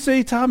 did you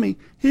see Tommy?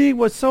 He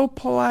was so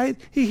polite.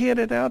 He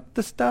handed out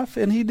the stuff,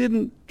 and he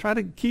didn't try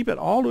to keep it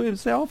all to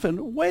himself.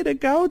 And way to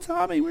go,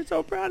 Tommy. We're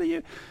so proud of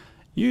you.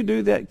 You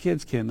do that,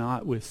 kids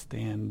cannot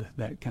withstand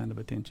that kind of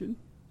attention.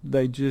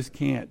 They just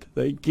can't.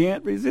 They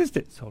can't resist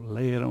it. So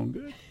lay it on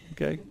good,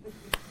 okay?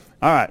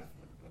 All right.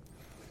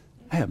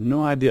 I have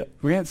no idea.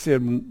 Grant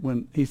said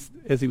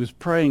as he was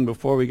praying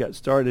before we got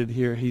started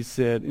here, he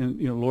said,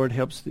 Lord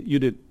helps.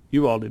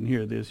 You all didn't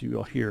hear this. You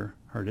all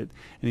heard it.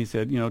 And he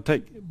said,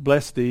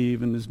 bless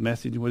Steve and his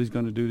message and what he's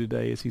going to do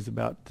today as he's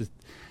about to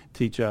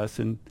teach us,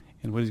 and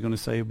what he's going to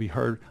say will be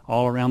heard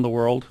all around the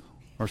world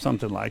or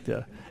something like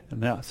that. And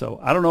now, so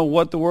I don't know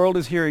what the world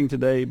is hearing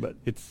today, but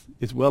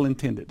it's well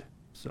intended.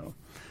 So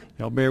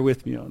y'all bear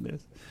with me on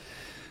this.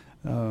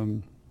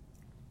 All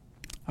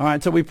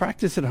right, so we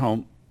practice at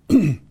home,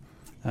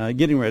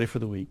 getting ready for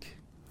the week.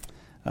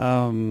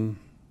 Let's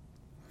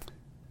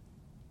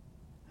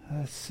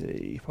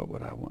see, what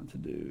would I want to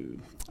do?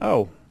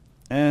 Oh,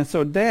 and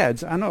so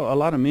dads, I know a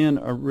lot of men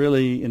are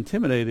really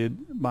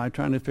intimidated by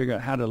trying to figure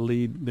out how to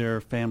lead their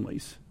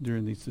families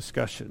during these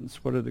discussions.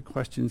 What are the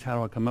questions? How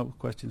do I come up with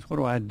questions? What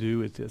do I do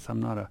with this? I'm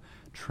not a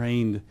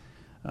trained,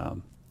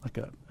 like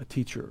a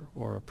teacher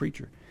or a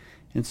preacher.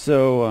 And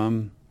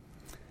so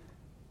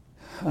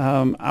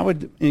I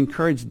would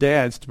encourage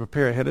dads to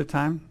prepare ahead of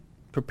time,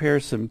 prepare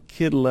some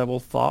kid-level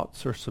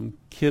thoughts or some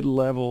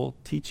kid-level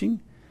teaching.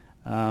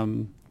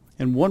 And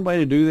one way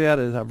to do that,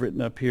 as I've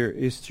written up here,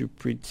 is to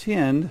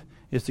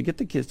get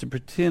the kids to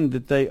pretend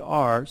that they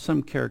are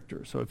some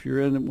character. So if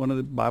you're in one of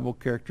the Bible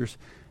characters,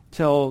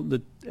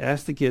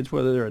 ask the kids,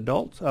 whether they're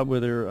adults,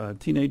 whether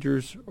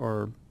teenagers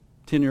or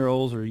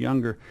 10-year-olds or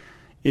younger,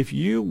 if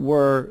you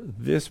were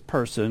this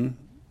person,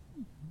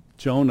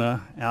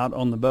 Jonah, out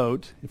on the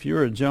boat, if you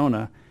were a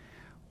Jonah,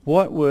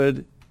 what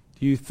would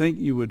you think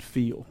you would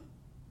feel?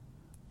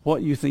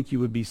 What you think you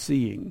would be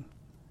seeing?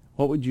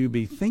 What would you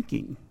be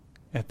thinking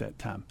at that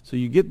time? So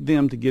you get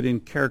them to get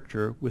in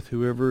character with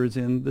whoever is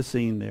in the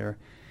scene there,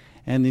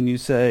 and then you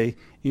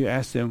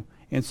ask them,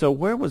 and so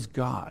where was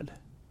God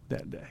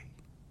that day?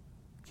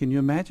 Can you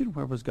imagine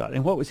where was God?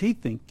 And what was he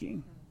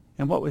thinking?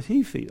 And what was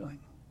he feeling?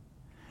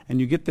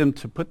 And you get them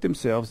to put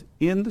themselves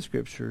in the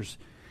scriptures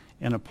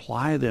and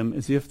apply them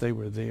as if they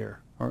were there,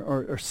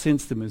 or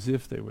sense them as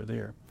if they were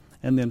there.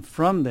 And then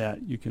from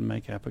that, you can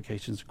make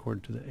applications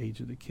according to the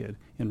age of the kid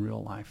in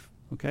real life,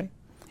 okay?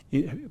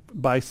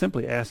 By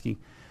simply asking,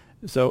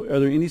 so are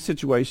there any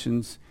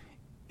situations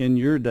in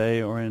your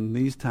day or in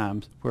these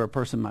times where a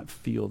person might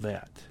feel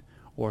that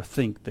or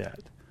think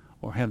that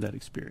or have that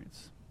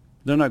experience?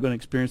 They're not going to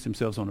experience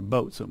themselves on a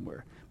boat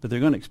somewhere, but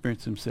they're going to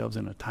experience themselves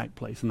in a tight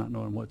place and not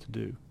knowing what to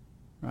do,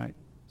 right?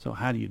 So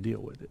how do you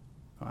deal with it,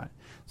 all right?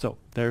 So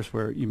there's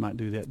where you might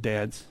do that,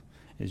 dads,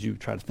 as you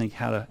try to think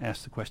how to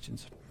ask the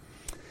questions.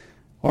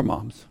 Or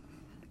moms.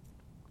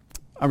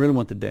 I really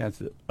want the dads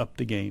to up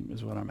the game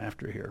is what I'm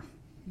after here.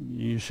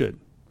 You should.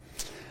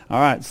 All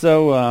right,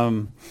 so,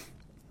 all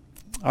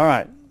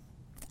right,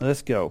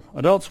 let's go.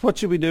 Adults, what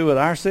should we do with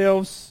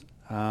ourselves?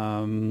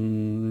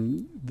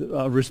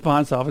 The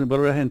response often, but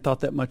I hadn't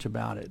thought that much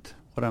about it,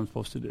 what I'm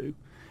supposed to do.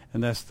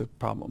 And that's the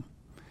problem.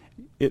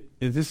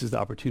 This is the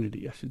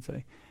opportunity, I should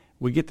say.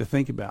 We get to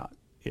think about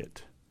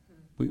it.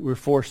 We're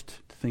forced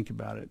to think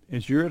about it.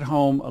 As you're at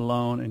home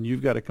alone and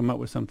you've got to come up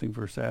with something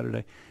for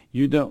Saturday,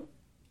 you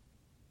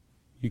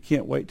You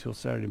can't wait till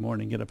Saturday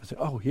morning and get up and say,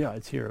 oh, yeah,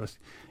 it's here.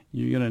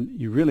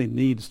 You really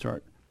need to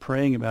start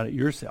praying about it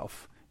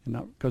yourself, and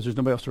not because there's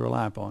nobody else to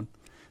rely upon.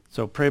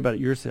 So pray about it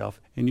yourself,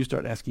 and you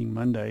start asking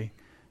Monday,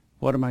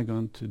 what am I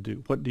going to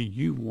do? What do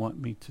you want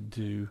me to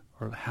do?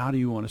 Or how do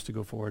you want us to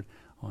go forward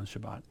on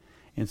Shabbat?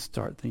 And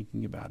start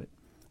thinking about it.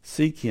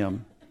 Seek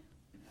him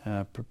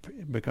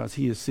because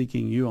he is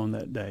seeking you on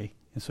that day.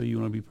 And so you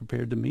want to be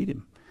prepared to meet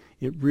him.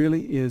 It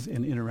really is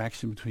an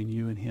interaction between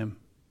you and him.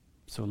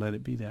 So let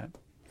it be that.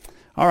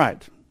 All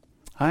right.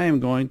 I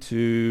am going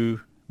to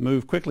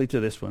move quickly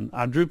to this one.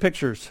 I drew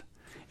pictures.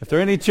 If there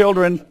are any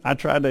children, I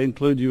tried to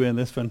include you in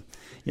this one.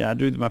 Yeah, I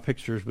drew my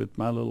pictures with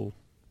my little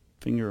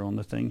finger on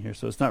the thing here,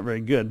 so it's not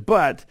very good.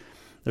 But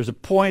there's a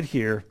point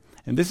here,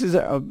 and this is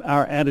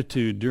our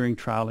attitude during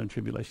trial and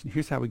tribulation.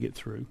 Here's how we get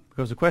through.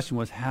 Because the question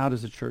was, how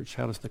does the church,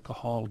 how does the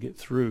Kahal get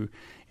through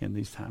in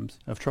these times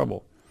of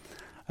trouble?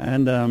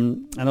 And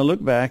I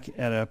look back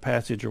at a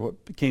passage, or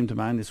what came to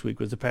mind this week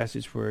was a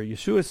passage where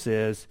Yeshua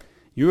says,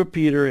 you are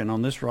Peter, and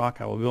on this rock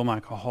I will build my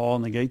Kahal,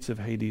 and the gates of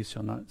Hades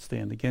shall not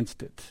stand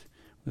against it.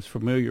 It's a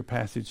familiar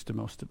passage to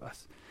most of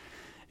us.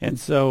 And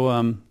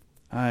so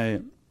I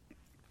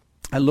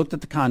looked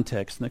at the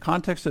context, and the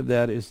context of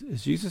that is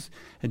Jesus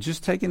had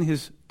just taken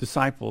his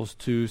disciples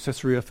to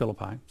Caesarea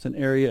Philippi. It's an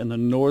area in the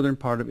northern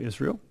part of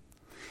Israel,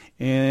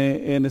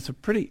 and it's a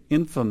pretty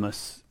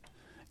infamous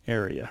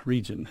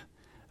region,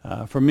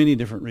 for many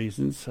different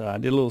reasons. I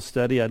did a little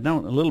study. I'd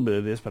known a little bit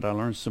of this, but I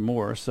learned some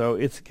more. So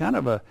it's kind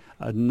of a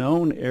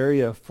known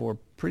area for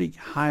pretty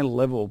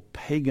high-level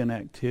pagan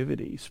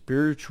activity,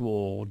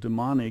 spiritual,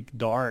 demonic,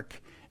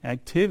 dark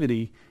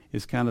activity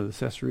is kind of the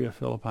Caesarea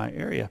Philippi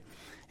area.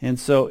 And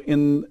so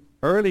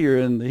earlier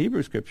in the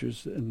Hebrew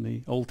Scriptures, in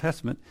the Old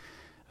Testament,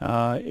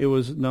 it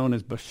was known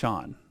as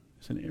Bashan.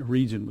 A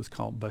region was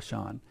called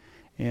Bashan.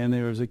 And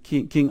there was a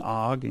King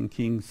Og and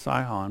King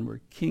Sihon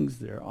were kings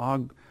there.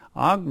 Og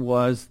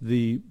was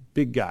the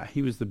big guy.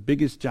 He was the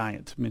biggest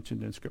giant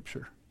mentioned in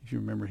Scripture, if you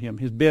remember him.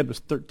 His bed was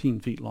 13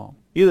 feet long.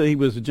 Either he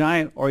was a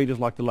giant or he just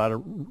liked a lot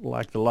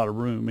of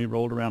room. He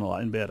rolled around a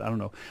lot in bed. I don't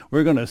know.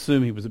 We're going to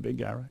assume he was a big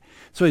guy, right?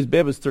 So his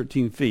bed was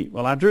 13 feet.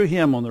 Well, I drew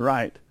him on the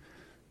right.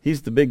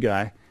 He's the big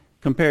guy.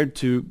 Compared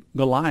to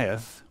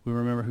Goliath, we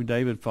remember who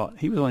David fought.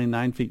 He was only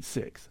 9 feet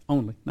 6.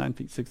 Only 9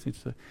 feet 6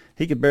 inches.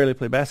 He could barely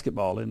play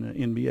basketball in the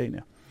NBA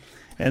now.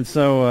 And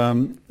so,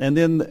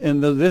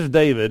 there's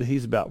David.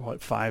 He's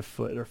about 5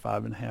 foot or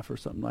 5.5 or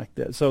something like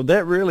that. So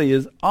that really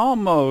is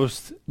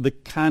almost the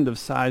kind of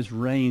size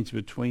range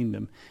between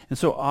them. And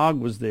so Og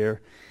was there,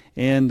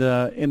 and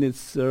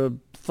it's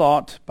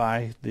thought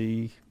by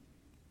the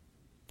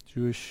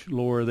Jewish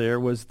lore there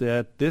was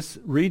that this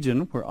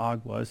region where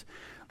Og was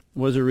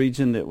a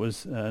region that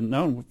was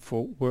known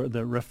for where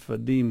the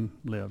Rephidim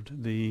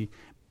lived, the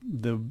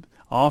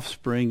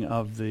offspring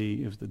of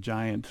the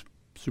giant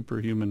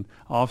superhuman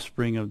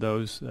offspring of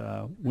those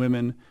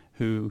women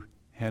who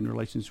had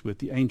relations with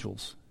the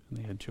angels, and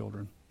they had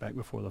children back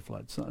before the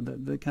flood. So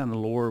the kind of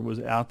lore was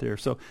out there.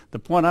 So the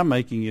point I'm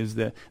making is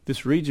that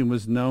this region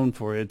was known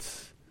for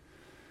its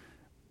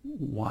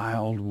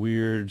wild,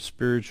 weird,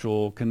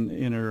 spiritual,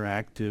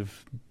 interactive,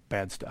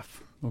 bad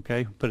stuff.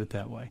 Okay, put it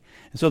that way.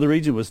 And so the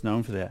region was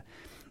known for that.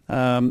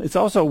 It's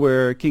also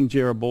where King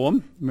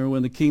Jeroboam, remember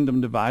when the kingdom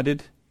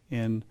divided,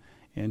 and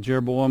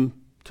Jeroboam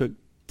took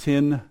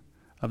 10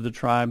 of the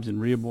tribes,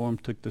 and Rehoboam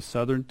took the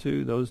southern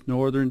 2, those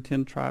northern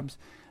 10 tribes.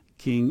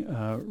 King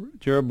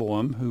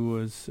Jeroboam, who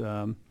was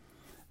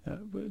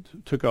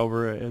took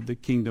over the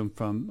kingdom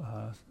from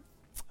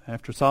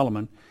after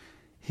Solomon,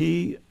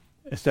 he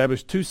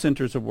established 2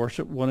 centers of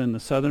worship, one in the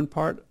southern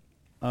part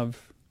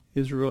of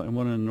Israel and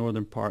one in the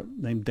northern part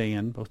named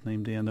Dan, both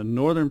named Dan. The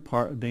northern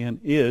part of Dan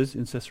is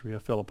in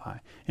Caesarea Philippi,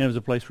 and it was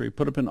a place where he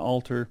put up an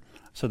altar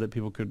so that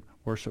people could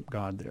worship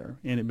God there.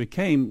 And it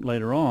became,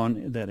 later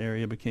on, that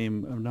area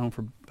became known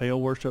for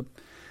Baal worship,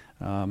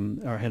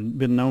 or had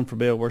been known for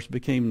Baal worship,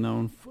 became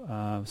known,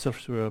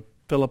 Caesarea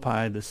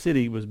Philippi, the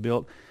city, was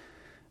built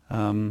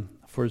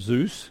for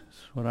Zeus,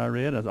 is what I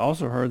read. I've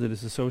also heard that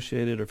it's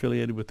associated or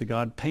affiliated with the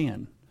god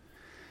Pan.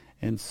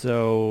 And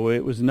so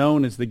it was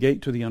known as the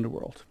gate to the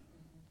underworld.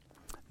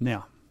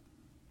 Now,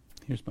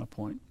 here's my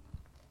point.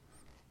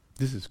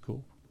 This is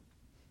cool.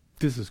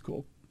 This is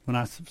cool. When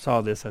I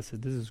saw this, I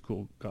said, this is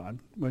cool, God.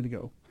 Way to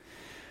go.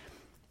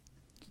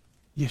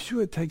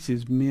 Yeshua takes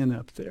his men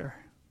up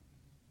there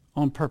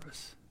on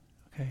purpose.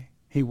 Okay?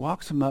 He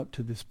walks them up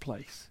to this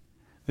place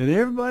that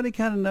everybody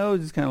kind of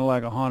knows is kind of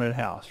like a haunted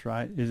house,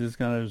 right? It's just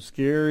kind of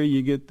scary.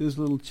 You get this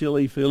little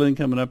chilly feeling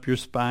coming up your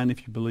spine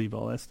if you believe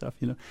all that stuff,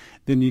 you know.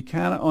 Then you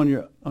kind of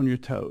on your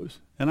toes.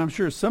 And I'm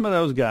sure some of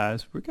those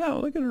guys were kind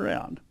of looking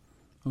around.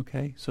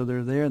 Okay? So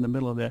they're there in the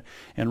middle of that.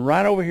 And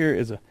right over here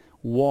is a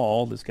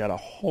wall that's got a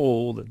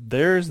hole.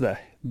 There's the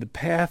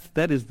path.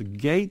 That is the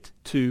gate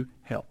to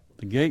hell,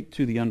 the gate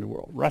to the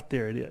underworld. Right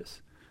there it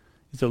is.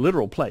 It's a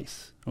literal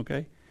place.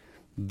 Okay?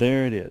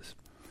 There it is.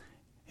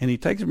 And he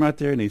takes them right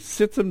there and he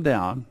sits them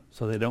down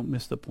so they don't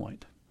miss the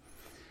point.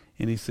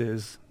 And he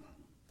says,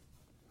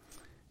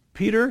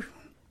 Peter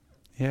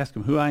He asked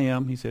him who I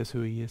am. He says who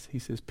he is. He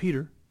says,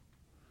 Peter,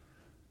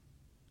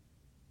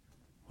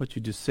 what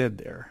you just said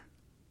there.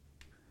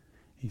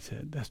 He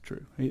said, that's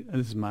true.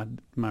 This is my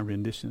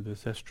rendition of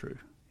this. That's true.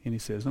 And he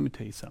says, let me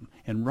tell you something.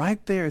 And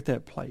right there at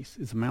that place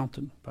is a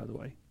mountain, by the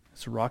way.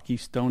 It's a rocky,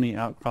 stony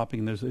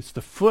outcropping. It's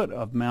the foot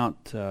of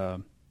Mount,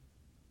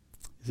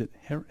 is it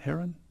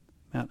Haran?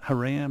 Mount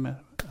Haram?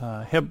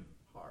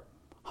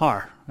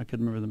 Har. I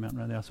couldn't remember the mountain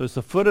right now. So it's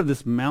the foot of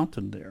this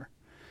mountain there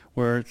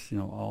where it's,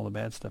 all the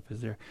bad stuff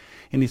is there.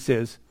 And he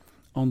says,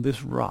 on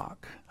this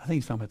rock, I think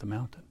he's talking about the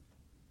mountain.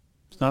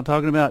 It's not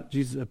talking about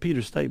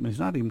Peter's statement. He's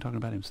not even talking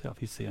about himself.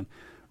 He's saying,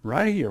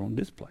 right here on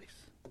this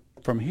place,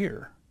 from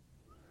here,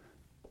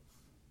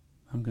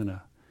 I'm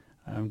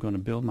gonna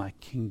build my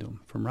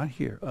kingdom from right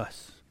here,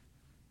 us,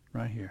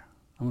 right here.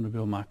 I'm gonna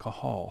build my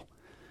kahal,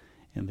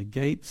 and the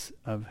gates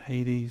of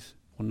Hades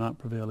will not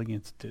prevail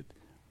against it.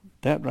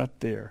 That right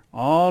there,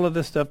 all of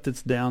the stuff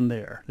that's down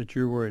there that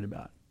you're worried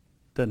about,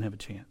 doesn't have a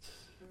chance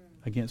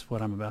against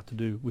what I'm about to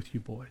do with you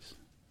boys.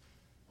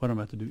 What I'm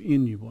about to do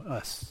in you,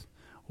 us.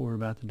 What we're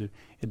about to do,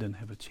 it doesn't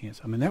have a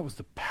chance. I mean, that was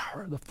the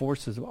power, the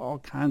forces of all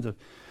kinds of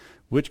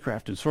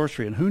witchcraft and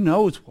sorcery and who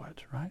knows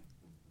what, right?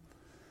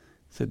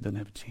 Said it doesn't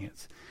have a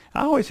chance.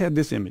 I always had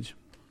this image.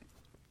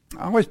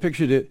 I always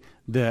pictured it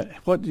that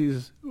what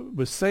Jesus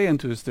was saying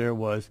to us there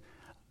was,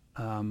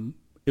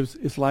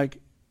 it's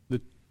like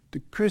the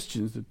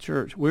Christians, the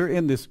church, we're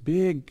in this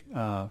big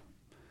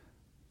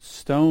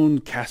stone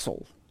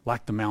castle,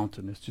 like the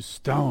mountain. It's just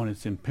stone.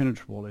 It's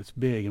impenetrable. It's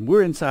big. And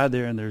we're inside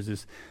there, and there's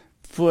this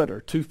 1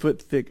 or 2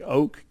 foot thick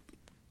oak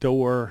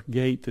door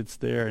gate that's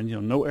there, and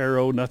no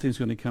arrow, nothing's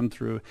going to come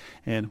through.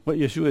 And what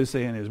Yeshua is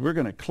saying is we're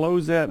going to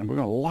close that and we're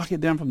going to lock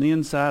it down from the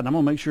inside, and I'm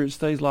going to make sure it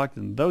stays locked,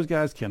 and those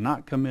guys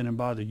cannot come in and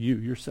bother you.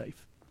 You're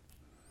safe.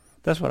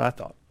 That's what I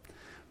thought.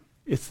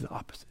 It's the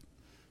opposite.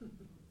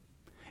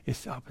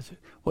 It's the opposite.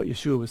 What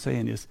Yeshua was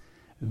saying is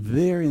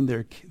they're in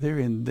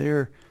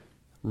their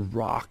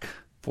rock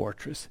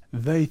fortress.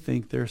 They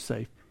think they're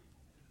safe.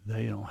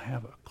 They don't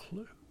have a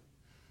clue.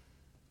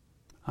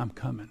 I'm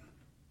coming.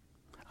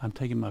 I'm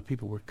taking my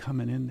people. We're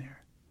coming in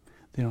there.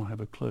 They don't have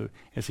a clue.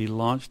 As he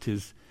launched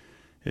as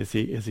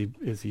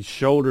he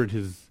shouldered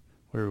his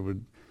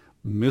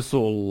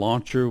missile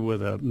launcher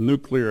with a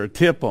nuclear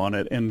tip on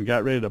it and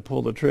got ready to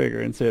pull the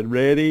trigger and said,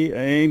 ready,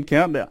 aim,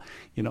 countdown.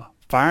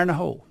 Fire in the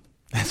hole.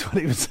 That's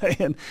what he was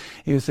saying.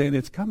 He was saying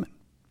it's coming.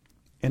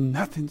 And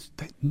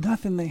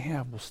nothing they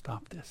have will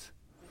stop this.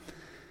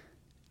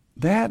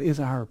 That is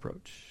our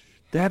approach.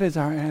 That is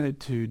our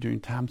attitude during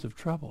times of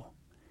trouble.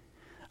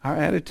 Our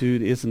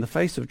attitude is, in the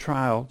face of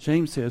trial,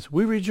 James says,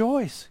 we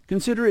rejoice.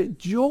 Consider it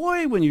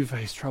joy when you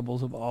face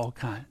troubles of all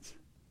kinds,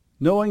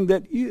 knowing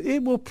that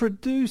it will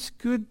produce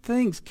good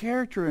things,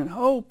 character and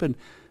hope and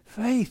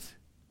faith.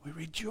 We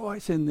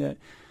rejoice in that.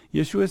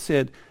 Yeshua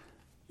said,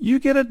 you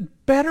get a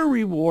better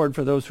reward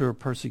for those who are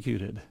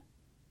persecuted.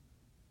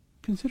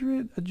 Consider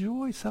it a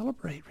joy.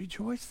 Celebrate.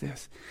 Rejoice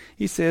this.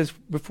 He says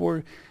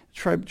before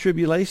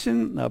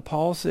tribulation,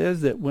 Paul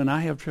says that when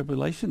I have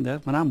tribulation,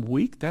 that when I'm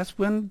weak, that's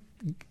when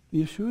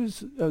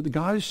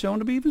God is shown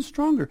to be even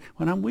stronger.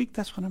 When I'm weak,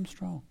 that's when I'm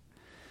strong.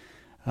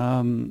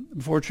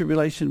 Before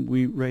tribulation,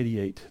 we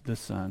radiate the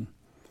sun.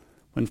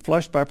 When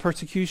flushed by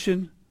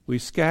persecution, we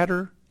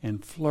scatter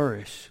and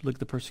flourish. Look at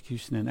the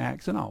persecution in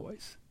Acts and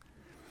always.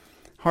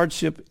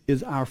 Hardship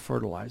is our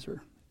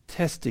fertilizer.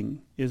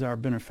 Testing is our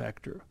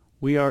benefactor.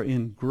 We are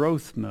in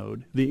growth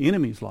mode. The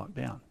enemy's locked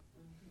down.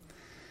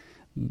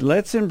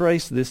 Let's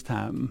embrace this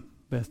time,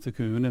 Beth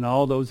Tikkun, and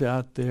all those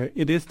out there.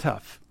 It is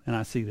tough, and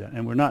I see that.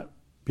 And we're not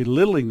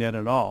belittling that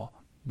at all,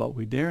 but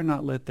we dare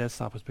not let that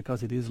stop us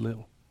because it is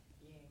little.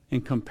 Yeah.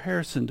 In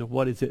comparison to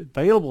what is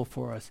available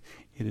for us,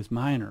 it is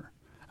minor.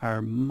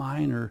 Our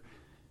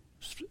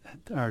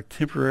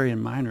temporary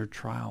and minor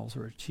trials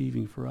are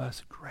achieving for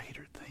us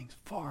greater things,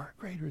 far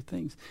greater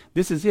things.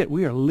 This is it.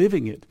 We are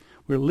living it.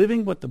 We're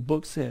living what the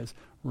book says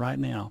right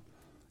now.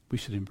 We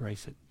should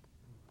embrace it.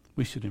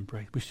 We should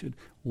embrace. We should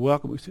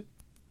welcome. We should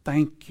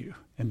thank you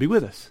and be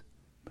with us,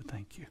 but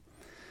thank you.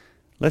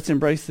 Let's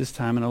embrace this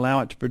time and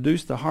allow it to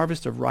produce the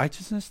harvest of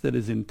righteousness that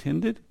is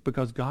intended,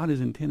 because God has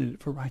intended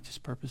it for righteous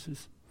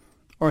purposes,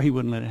 or he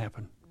wouldn't let it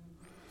happen.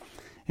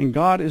 And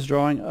God is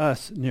drawing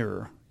us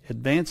nearer,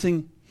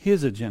 advancing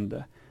his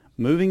agenda,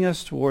 moving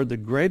us toward the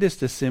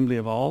greatest assembly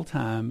of all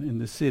time in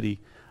the city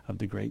of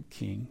the great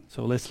King.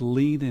 So let's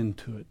lead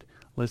into it.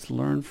 Let's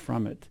learn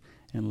from it,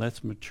 and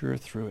let's mature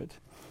through it.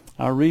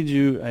 I'll read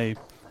you a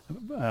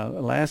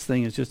last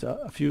thing. Is just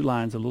a few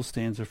lines, a little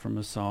stanza from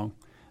a song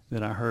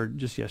that I heard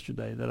just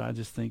yesterday that I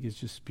just think is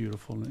just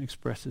beautiful and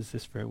expresses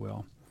this very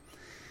well.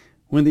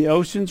 When the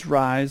oceans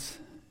rise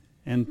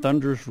and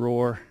thunders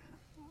roar,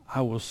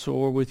 I will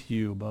soar with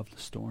you above the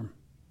storm.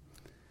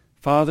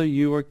 Father,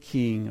 you are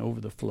king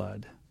over the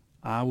flood.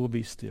 I will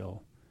be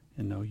still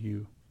and know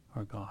you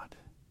are God.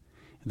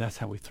 And that's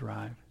how we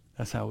thrive.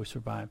 That's how we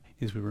survive,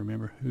 is we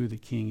remember who the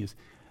king is.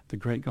 The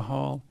great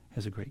Gahal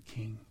has a great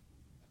king,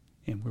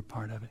 and we're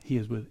part of it. He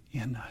is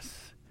within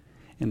us.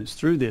 And it's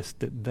through this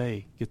that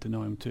they get to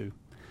know him too.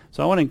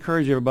 So I want to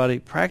encourage everybody,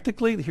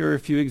 practically, here are a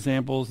few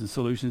examples and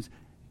solutions.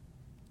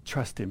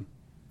 Trust him.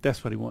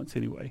 That's what he wants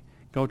anyway.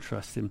 Go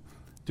trust him.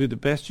 Do the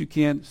best you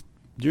can.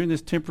 During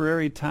this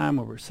temporary time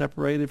where we're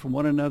separated from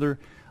one another,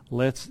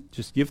 let's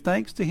just give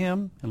thanks to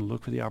him and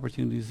look for the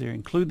opportunities there.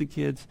 Include the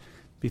kids.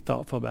 Be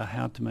thoughtful about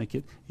how to make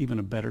it even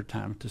a better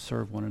time to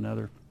serve one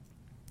another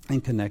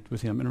and connect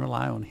with him and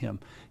rely on him.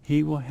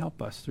 He will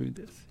help us through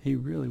this. He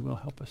really will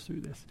help us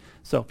through this.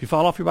 So if you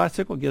fall off your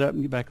bicycle, get up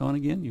and get back on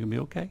again. You're going to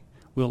be okay.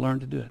 We'll learn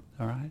to do it,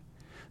 all right?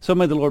 So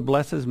may the Lord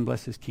bless us and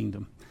bless his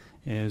kingdom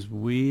as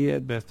we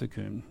at Beth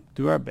Tikkun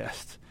do our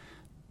best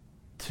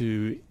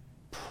to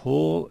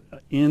pull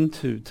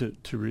into,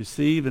 to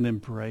receive and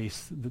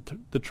embrace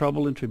the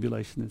trouble and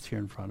tribulation that's here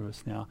in front of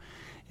us now.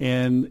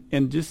 And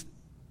just,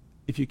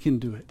 if you can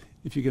do it,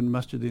 if you can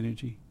muster the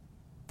energy,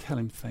 tell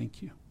him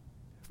thank you.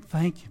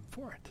 Thank him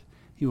for it.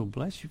 He will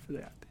bless you for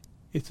that.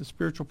 It's a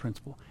spiritual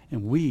principle,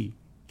 and we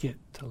get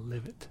to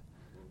live it.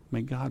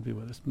 May God be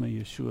with us. May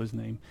Yeshua's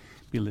name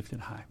be lifted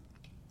high.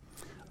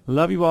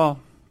 Love you all.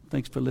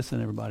 Thanks for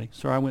listening, everybody.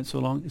 Sorry I went so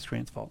long. It's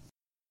Grant's fault.